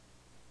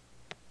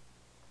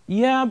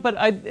 Yeah, but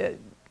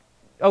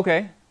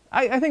okay.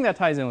 I think that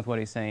ties in with what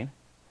he's saying.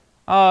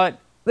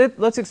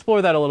 Let's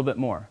explore that a little bit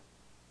more.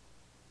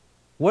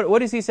 What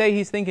does he say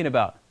he's thinking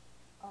about?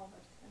 All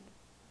their sins.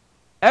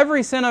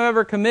 Every sin I've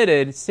ever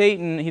committed,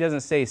 Satan, he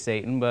doesn't say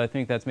Satan, but I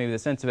think that's maybe the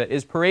sense of it,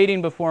 is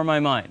parading before my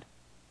mind.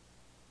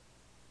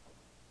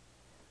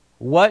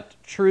 What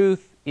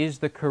truth is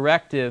the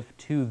corrective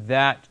to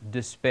that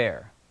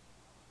despair?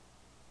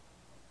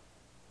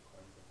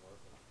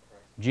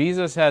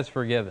 Jesus has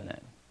forgiven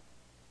it,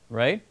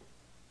 right?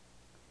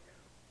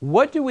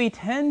 What do we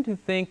tend to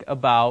think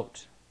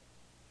about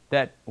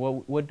that,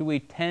 what do we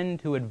tend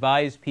to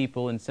advise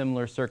people in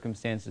similar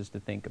circumstances to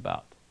think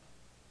about?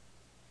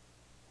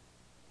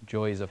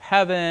 Joys of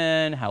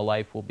heaven, how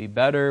life will be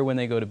better when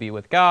they go to be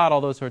with God,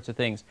 all those sorts of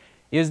things.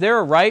 Is there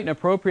a right and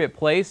appropriate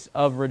place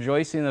of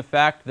rejoicing in the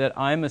fact that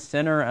I'm a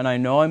sinner and I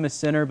know I'm a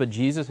sinner, but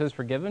Jesus has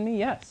forgiven me?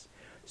 Yes.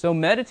 So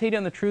meditating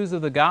on the truths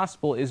of the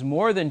gospel is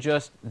more than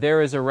just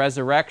there is a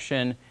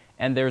resurrection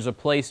and there's a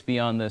place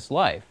beyond this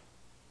life.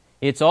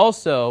 It's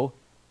also,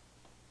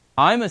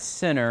 I'm a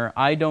sinner,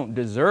 I don't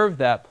deserve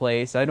that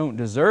place, I don't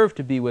deserve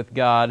to be with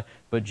God,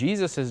 but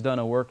Jesus has done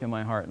a work in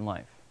my heart and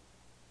life.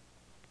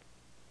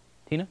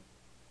 Tina?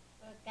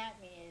 What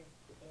got me is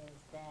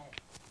that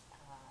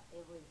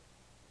it was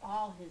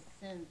all his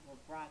sins were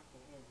brought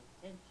to his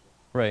attention.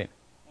 Right.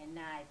 And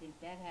now I think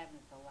that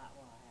happens a lot.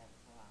 Well, it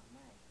happens a lot in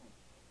my opinion.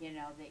 You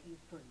know, that you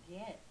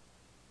forget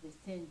the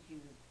sins you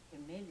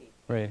committed.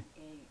 Right.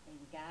 And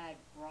God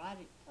brought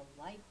it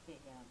to light to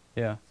him.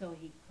 Yeah. So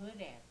he could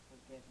ask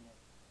forgiveness.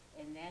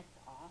 And that's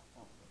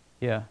awesome.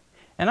 Yeah.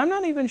 And I'm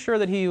not even sure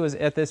that he was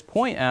at this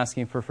point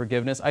asking for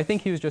forgiveness. I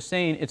think he was just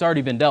saying it's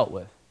already been dealt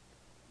with.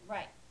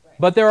 Right.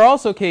 But there are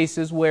also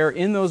cases where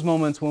in those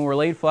moments when we're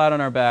laid flat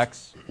on our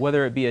backs,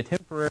 whether it be a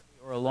temporary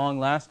or a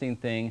long-lasting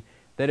thing,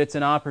 that it's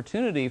an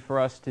opportunity for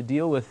us to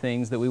deal with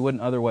things that we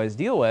wouldn't otherwise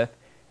deal with.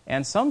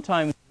 And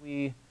sometimes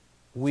we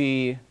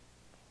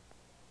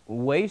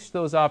waste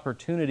those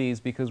opportunities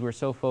because we're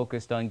so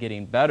focused on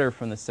getting better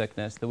from the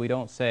sickness that we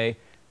don't say,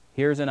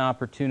 here's an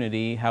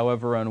opportunity,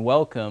 however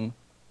unwelcome,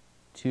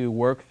 to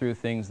work through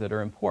things that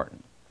are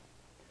important.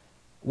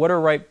 What are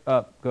right...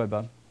 go ahead,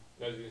 Bob.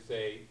 I was going to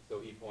say, so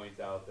he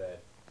points out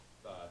that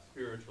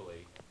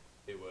spiritually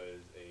it was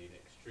an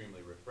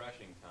extremely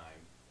refreshing time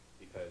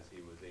because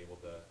he was able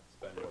to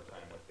spend more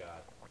time with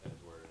God and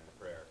his word and his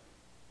prayer.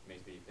 It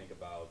makes me think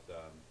about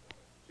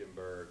Jim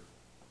Berg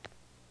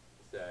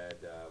said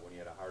when he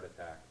had a heart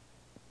attack,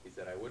 he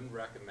said, I wouldn't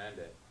recommend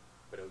it,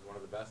 but it was one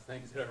of the best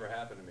things that ever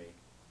happened to me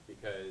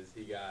because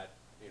he got,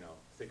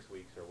 6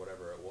 weeks or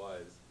whatever it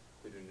was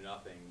to do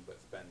nothing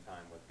but spend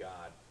time with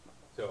God.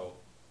 So,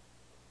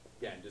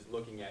 again, just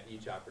looking at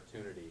each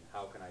opportunity,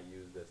 how can I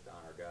use this to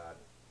honor God?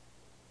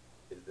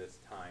 Is this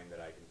time that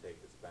I can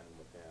take to spend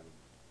with him?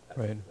 That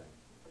sort of thing.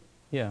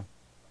 Yeah.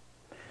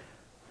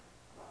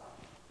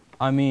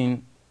 I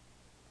mean,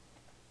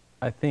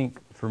 I think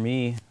for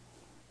me,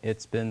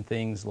 it's been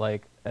things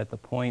like at the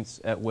points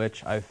at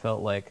which I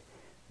felt like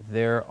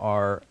there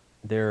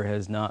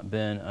has not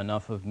been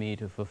enough of me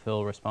to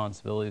fulfill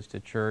responsibilities to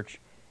church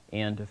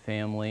and to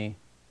family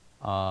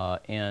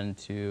and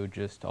to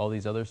just all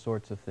these other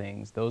sorts of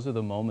things. Those are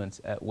the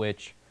moments at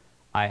which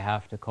I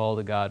have to call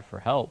to God for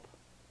help.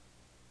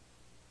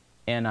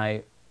 And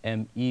I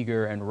am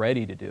eager and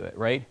ready to do it,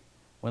 right?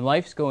 When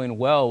life's going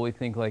well, we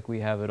think like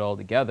we have it all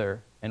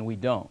together, and we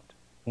don't.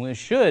 We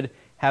should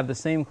have the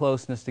same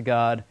closeness to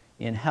God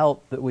in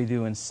health that we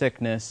do in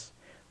sickness,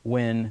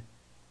 when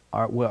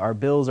our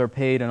bills are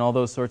paid and all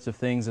those sorts of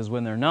things as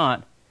when they're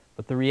not.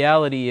 But the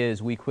reality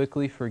is we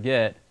quickly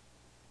forget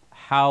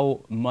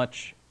how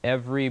much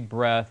every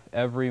breath,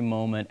 every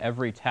moment,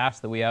 every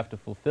task that we have to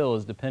fulfill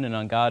is dependent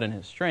on God and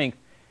his strength,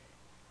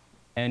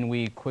 and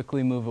we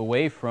quickly move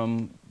away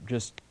from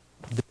just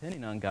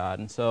depending on God.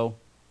 And so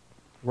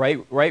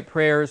right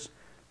prayers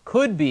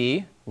could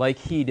be, like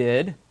he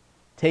did,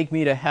 take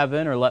me to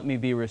heaven or let me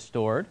be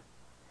restored.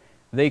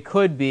 They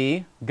could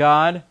be,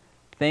 God,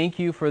 thank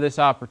you for this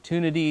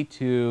opportunity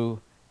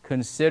to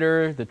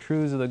consider the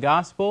truths of the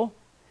gospel.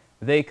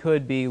 They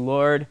could be,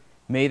 Lord,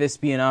 may this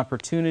be an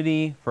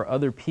opportunity for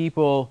other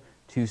people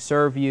to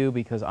serve you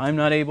because I'm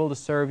not able to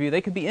serve you.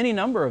 They could be any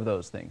number of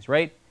those things,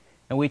 right?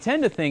 And we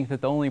tend to think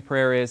that the only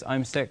prayer is,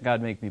 I'm sick,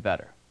 God, make me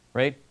better,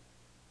 right?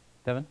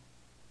 Devin?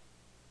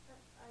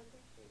 I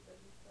appreciate that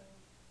you say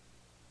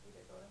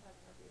either go to heaven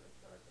or be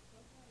restored, but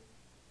sometimes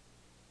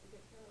you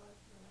get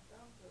paralyzed and left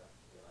down for the rest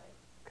of your life.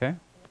 Okay.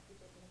 And have to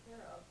be taken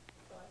care of.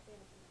 So I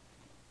think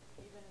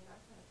even in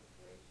that kind of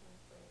situation,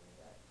 saying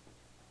that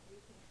we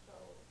can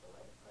show the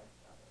light of Christ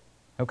to others,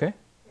 Okay.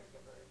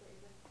 caregivers, or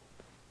even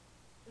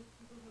just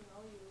people who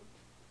know you,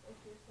 if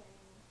you're saying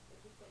that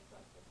you say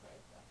trust in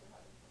Christ after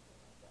having something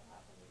like that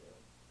happen to you,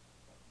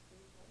 that's a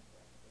huge ministry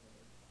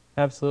activity.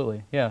 Absolutely.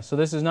 Yeah. So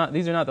these are not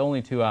the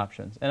only two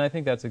options. And I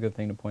think that's a good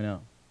thing to point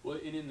out. Well,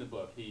 and in the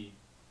book, he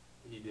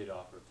did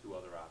offer two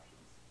other options.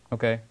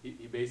 Okay.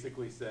 He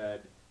basically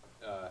said,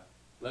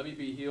 let me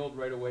be healed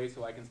right away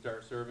so I can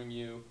start serving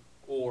you,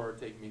 or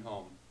take me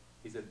home.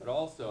 He said, but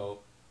also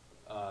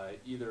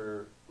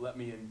either let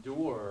me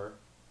endure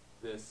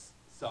this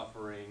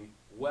suffering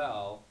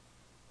well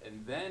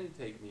and then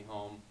take me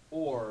home,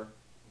 or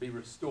be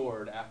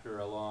restored after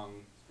a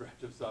long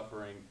stretch of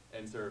suffering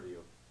and serve you.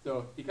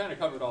 So he kind of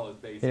covered all his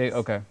bases. Yeah,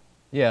 okay.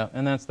 Yeah,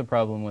 and that's the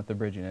problem with the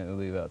bridging it. We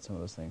leave out some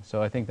of those things.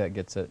 So I think that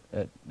gets it.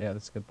 Yeah,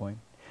 that's a good point.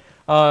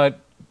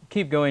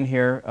 Keep going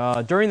here.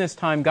 During this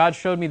time, God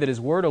showed me that his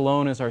word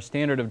alone is our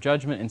standard of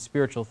judgment in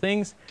spiritual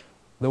things.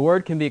 The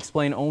word can be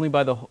explained only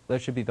by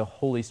that should be the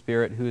Holy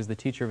Spirit, who is the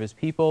teacher of his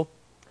people.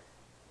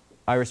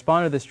 I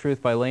responded to this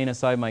truth by laying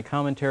aside my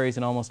commentaries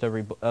in almost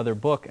every other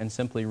book and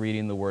simply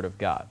reading the Word of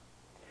God.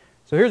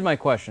 So here's my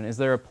question. Is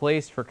there a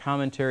place for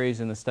commentaries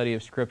in the study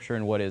of Scripture,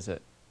 and what is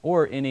it?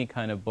 Or any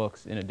kind of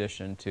books in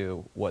addition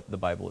to what the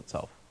Bible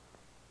itself?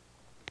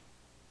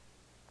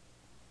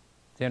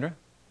 Sandra?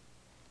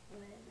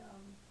 When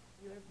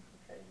you're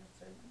preparing a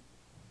sermon,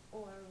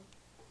 or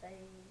say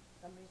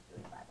somebody's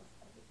doing Bible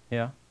study,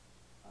 Yeah.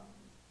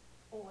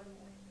 or when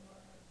you're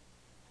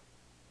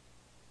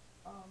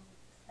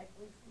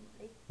discipling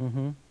somebody,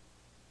 Mm-hmm.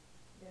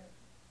 there are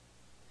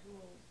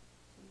tools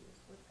to use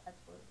with God's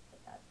word,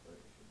 but God's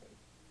word is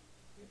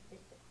your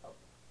basic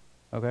focus.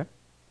 Okay.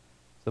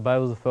 So the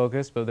Bible's a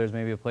focus, but there's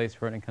maybe a place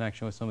for it in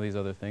connection with some of these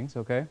other things.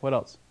 Okay. What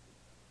else?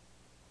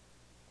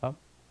 Bob?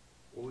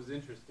 What was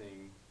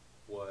interesting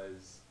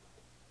was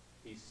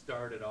he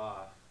started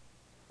off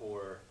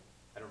for,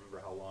 I don't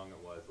remember how long it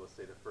was, let's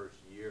say the first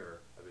year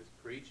of his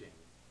preaching,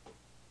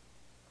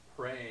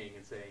 praying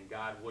and saying,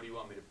 God, what do you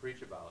want me to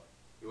preach about?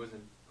 He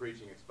wasn't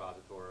preaching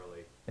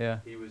expositorily. Yeah.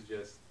 He was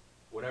just,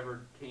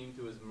 whatever came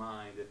to his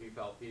mind, if he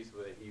felt peace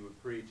with it, he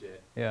would preach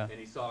it. Yeah. And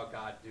he saw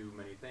God do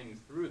many things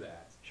through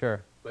that.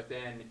 Sure. But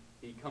then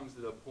he comes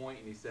to the point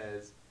and he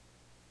says,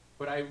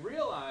 but I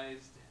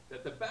realized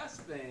that the best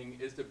thing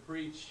is to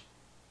preach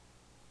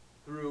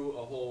through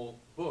a whole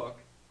book.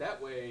 That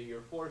way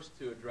you're forced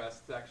to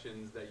address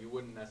sections that you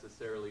wouldn't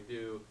necessarily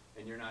do,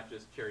 and you're not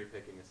just cherry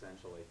picking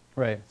essentially.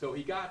 Right. So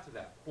he got to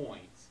that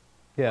point.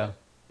 Yeah. But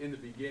in the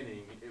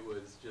beginning, it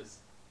was just,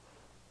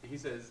 he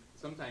says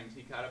sometimes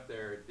he got up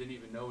there, didn't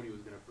even know what he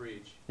was going to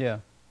preach, Yeah.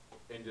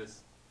 and just,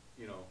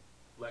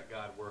 let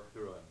God work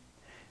through him.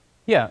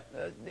 Yeah.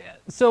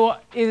 So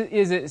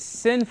is it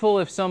sinful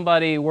if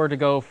somebody were to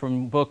go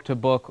from book to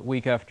book,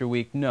 week after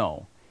week?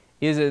 No.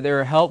 Is it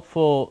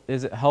helpful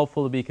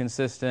to be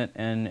consistent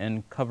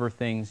and cover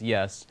things?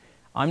 Yes.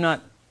 I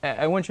want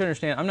you to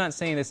understand, I'm not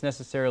saying this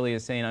necessarily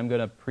as saying I'm going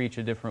to preach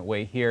a different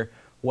way here.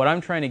 What I'm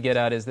trying to get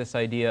at is this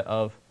idea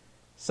of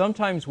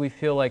sometimes we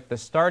feel like the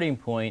starting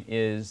point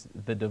is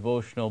the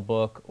devotional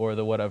book or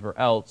the whatever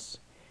else,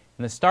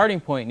 and the starting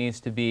point needs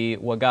to be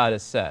what God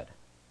has said.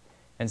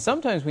 And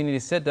sometimes we need to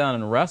sit down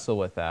and wrestle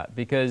with that,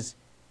 because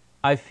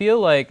I feel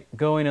like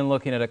going and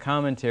looking at a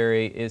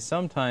commentary is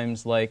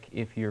sometimes like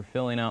if you're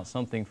filling out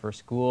something for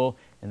school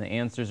and the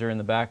answers are in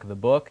the back of the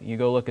book, you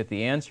go look at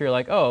the answer, you're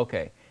like, oh,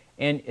 okay.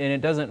 And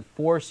it doesn't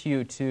force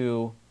you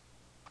to,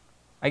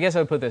 I guess I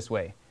would put it this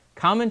way,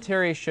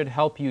 commentaries should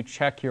help you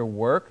check your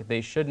work.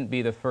 They shouldn't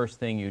be the first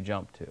thing you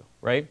jump to,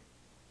 right?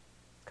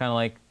 It's kind of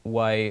like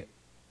why,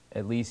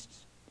 at least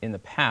in the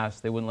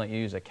past, they wouldn't let you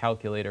use a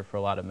calculator for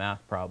a lot of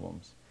math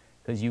problems,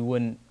 because you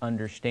wouldn't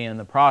understand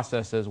the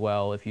process as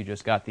well if you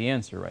just got the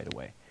answer right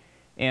away.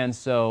 And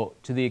so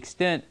to the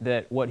extent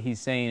that what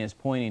he's saying is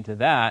pointing to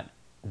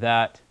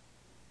that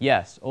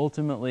yes,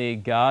 ultimately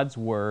God's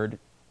Word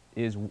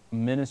is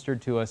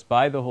ministered to us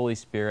by the Holy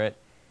Spirit,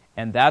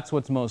 and that's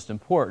what's most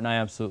important, I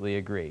absolutely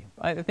agree.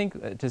 I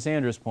think, to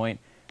Sandra's point,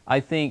 I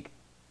think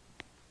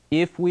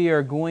if we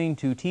are going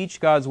to teach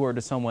God's Word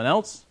to someone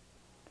else,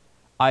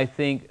 I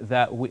think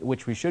that,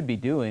 which we should be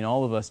doing,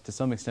 all of us to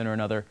some extent or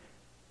another,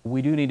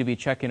 we do need to be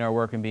checking our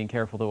work and being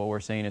careful that what we're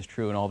saying is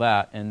true and all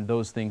that, and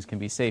those things can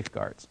be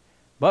safeguards.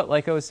 But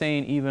like I was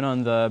saying, even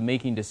on the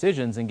making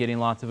decisions and getting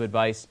lots of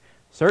advice,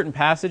 certain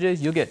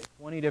passages, you'll get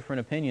 20 different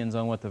opinions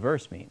on what the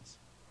verse means.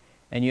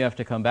 And you have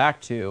to come back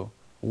to,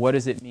 what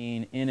does it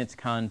mean in its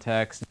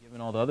context,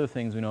 given all the other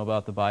things we know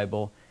about the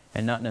Bible,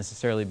 and not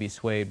necessarily be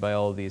swayed by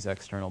all of these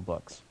external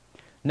books.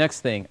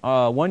 Next thing,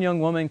 one young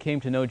woman came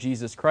to know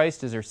Jesus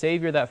Christ as her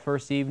Savior that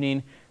first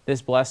evening.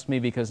 This blessed me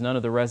because none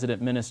of the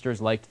resident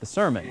ministers liked the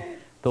sermon.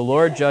 The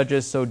Lord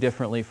judges so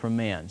differently from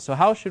man. So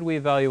how should we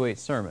evaluate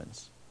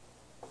sermons?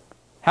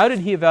 How did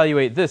he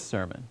evaluate this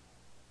sermon?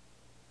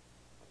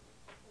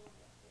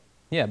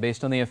 Yeah,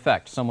 based on the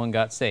effect. Someone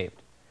got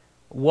saved.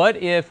 What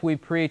if we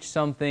preach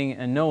something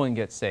and no one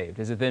gets saved?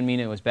 Does it then mean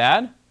it was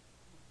bad?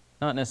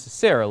 Not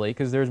necessarily,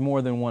 because there's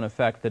more than one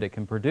effect that it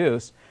can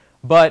produce.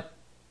 But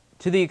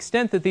to the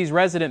extent that these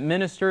resident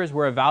ministers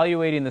were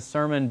evaluating the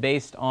sermon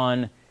based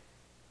on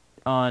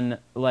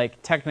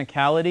like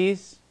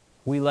technicalities,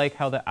 we like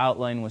how the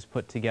outline was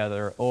put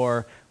together,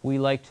 or we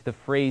liked the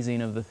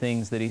phrasing of the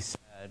things that he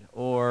said,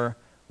 or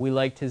we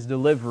liked his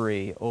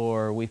delivery,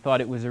 or we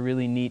thought it was a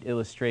really neat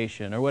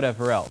illustration, or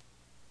whatever else.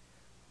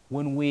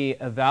 When we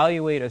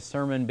evaluate a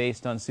sermon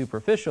based on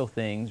superficial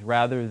things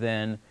rather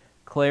than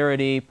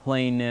clarity,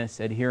 plainness,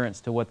 adherence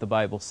to what the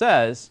Bible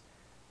says,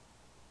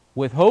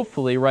 with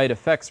hopefully right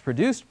effects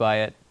produced by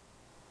it,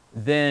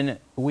 then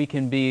we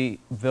can be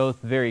both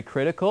very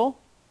critical,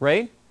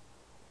 right?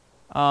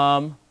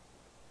 And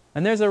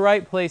there's a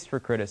right place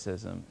for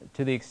criticism,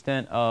 to the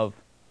extent of,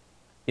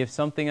 if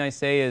something I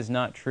say is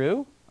not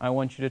true, I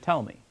want you to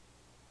tell me,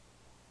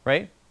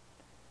 right?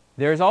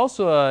 There's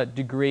also a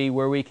degree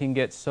where we can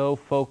get so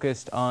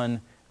focused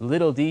on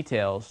little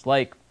details,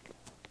 like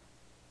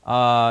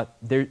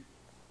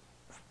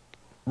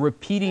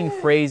repeating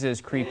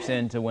phrases creeps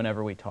into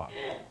whenever we talk,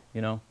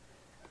 you know?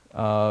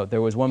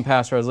 There was one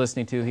pastor I was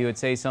listening to, he would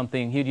say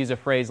something, he'd use a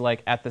phrase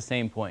like, at the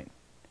same point.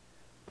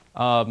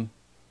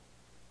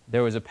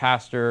 There was a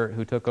pastor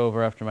who took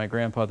over after my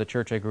grandpa at the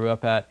church I grew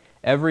up at.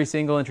 Every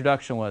single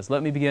introduction was,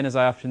 let me begin as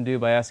I often do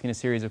by asking a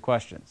series of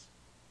questions.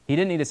 He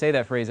didn't need to say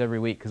that phrase every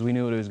week because we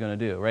knew what he was going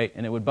to do, right?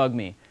 And it would bug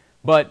me.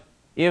 But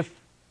if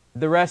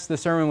the rest of the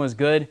sermon was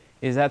good.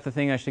 Is that the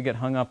thing I should get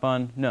hung up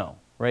on? No,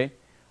 right?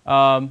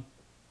 So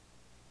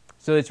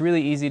it's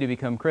really easy to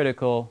become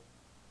critical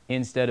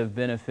instead of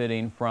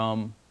benefiting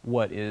from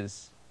what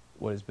is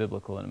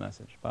biblical in a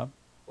message. Bob?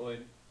 Well,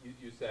 and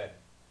you said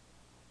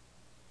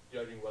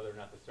judging whether or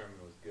not the sermon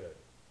was good.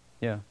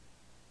 Yeah.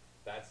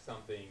 That's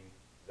something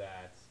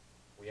that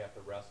we have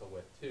to wrestle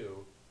with,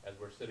 too, as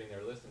we're sitting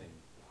there listening.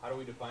 How do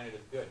we define it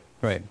as good?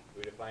 Right. Do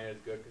we define it as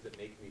good because it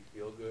makes me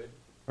feel good?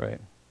 Right.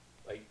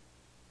 Like,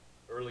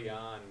 early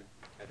on,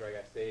 after I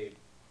got saved,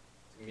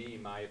 to me,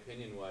 my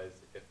opinion was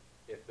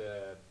if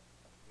the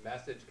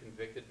message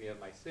convicted me of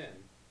my sin,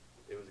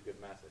 it was a good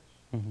message.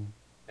 Mm-hmm.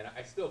 And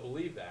I still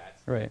believe that,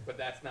 Right. but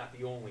that's not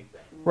the only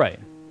thing. Right.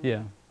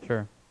 Yeah,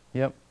 sure.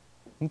 Yep.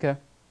 Okay.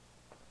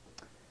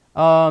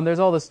 There's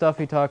all the stuff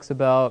he talks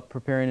about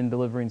preparing and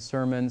delivering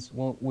sermons.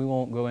 We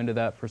won't go into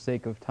that for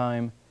sake of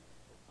time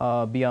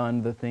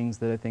beyond the things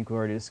that I think we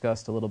already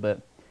discussed a little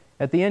bit.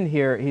 At the end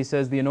here, he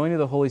says, the anointing of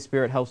the Holy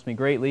Spirit helps me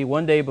greatly.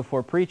 One day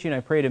before preaching, I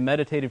prayed and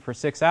meditated for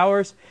 6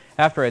 hours.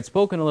 After I had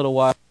spoken a little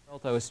while, I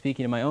felt I was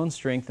speaking in my own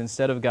strength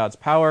instead of God's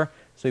power.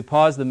 So he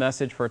paused the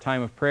message for a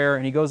time of prayer,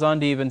 and he goes on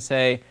to even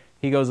say,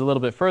 he goes a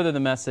little bit further in the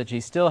message.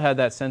 He still had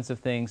that sense of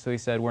things, so he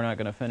said, we're not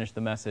going to finish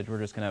the message. We're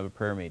just going to have a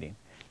prayer meeting.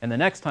 And the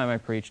next time I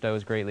preached, I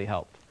was greatly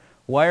helped.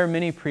 Why are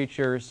many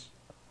preachers,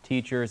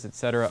 teachers,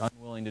 etc.,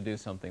 unwilling to do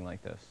something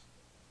like this?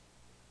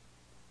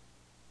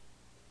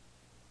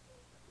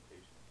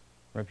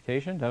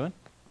 Reputation, Devin?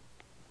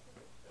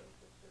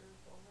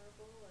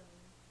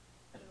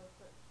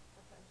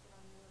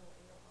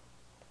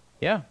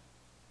 Yeah.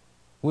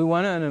 We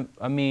want to,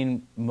 I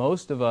mean,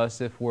 most of us,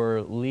 if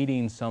we're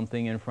leading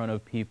something in front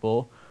of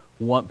people,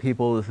 want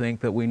people to think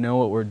that we know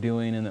what we're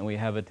doing and that we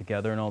have it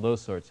together and all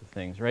those sorts of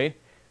things, right?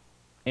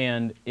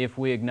 And if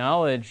we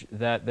acknowledge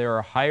that there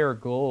are higher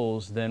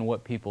goals than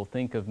what people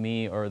think of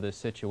me or the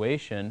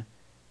situation,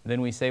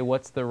 then we say,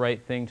 what's the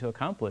right thing to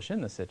accomplish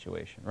in the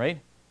situation, right?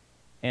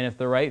 And if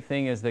the right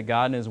thing is that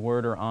God and His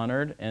Word are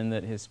honored and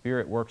that His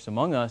Spirit works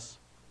among us,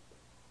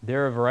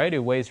 there are a variety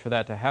of ways for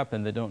that to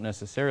happen that don't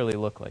necessarily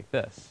look like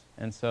this.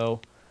 And so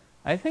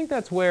I think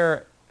that's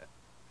where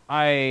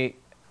I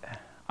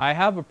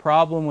have a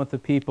problem with the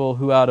people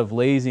who, out of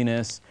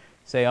laziness,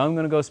 say, I'm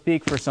going to go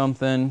speak for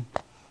something.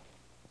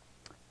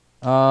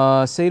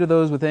 Say to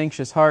those with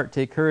anxious heart,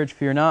 take courage,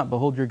 fear not.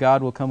 Behold, your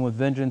God will come with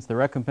vengeance. The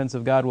recompense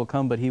of God will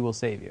come, but He will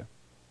save you.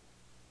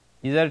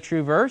 Is that a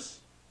true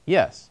verse?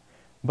 Yes.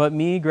 But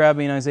me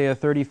grabbing Isaiah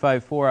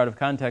 35:4 out of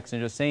context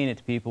and just saying it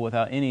to people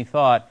without any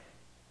thought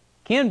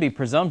can be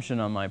presumption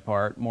on my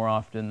part more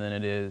often than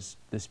it is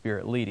the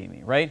Spirit leading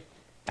me, right?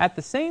 At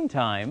the same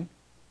time,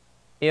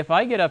 if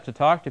I get up to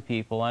talk to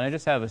people and I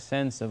just have a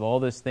sense of all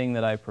this thing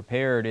that I've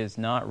prepared is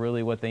not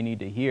really what they need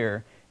to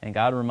hear, and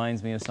God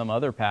reminds me of some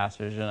other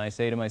passage, and I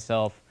say to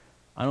myself,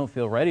 I don't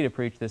feel ready to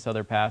preach this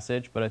other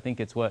passage, but I think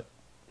it's what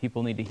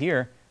people need to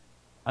hear,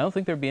 I don't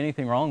think there'd be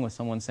anything wrong with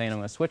someone saying, I'm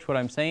going to switch what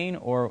I'm saying,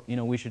 or,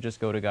 we should just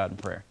go to God in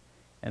prayer.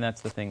 And that's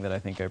the thing that I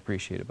think I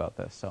appreciate about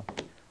this. So,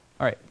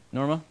 all right,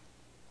 Norma?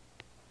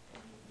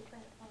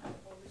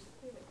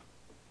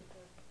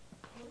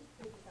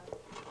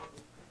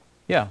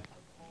 Yeah.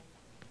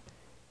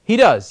 He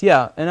does,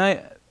 yeah.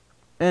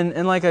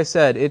 And like I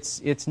said,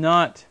 it's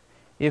not,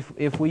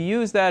 if we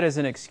use that as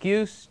an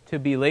excuse to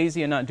be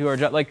lazy and not do our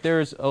job, like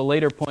there's a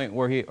later point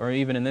where he, or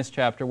even in this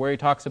chapter, where he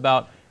talks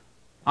about,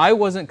 I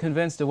wasn't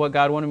convinced of what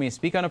God wanted me to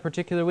speak on a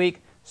particular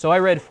week, so I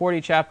read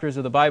 40 chapters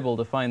of the Bible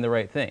to find the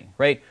right thing,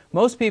 right?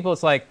 Most people,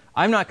 it's like,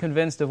 I'm not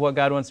convinced of what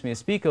God wants me to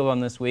speak of on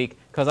this week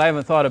because I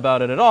haven't thought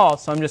about it at all,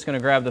 so I'm just going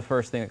to grab the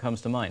first thing that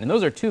comes to mind. And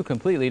those are two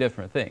completely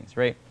different things,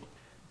 right?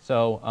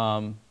 So,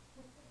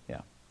 yeah.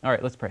 All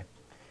right, let's pray.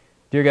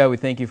 Dear God, we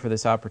thank you for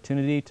this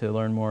opportunity to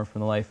learn more from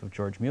the life of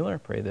George Müller.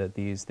 Pray that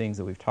these things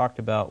that we've talked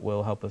about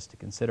will help us to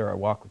consider our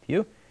walk with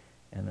you,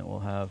 and that we'll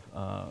have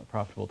a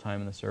profitable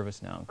time in the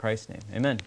service now. In Christ's name, amen.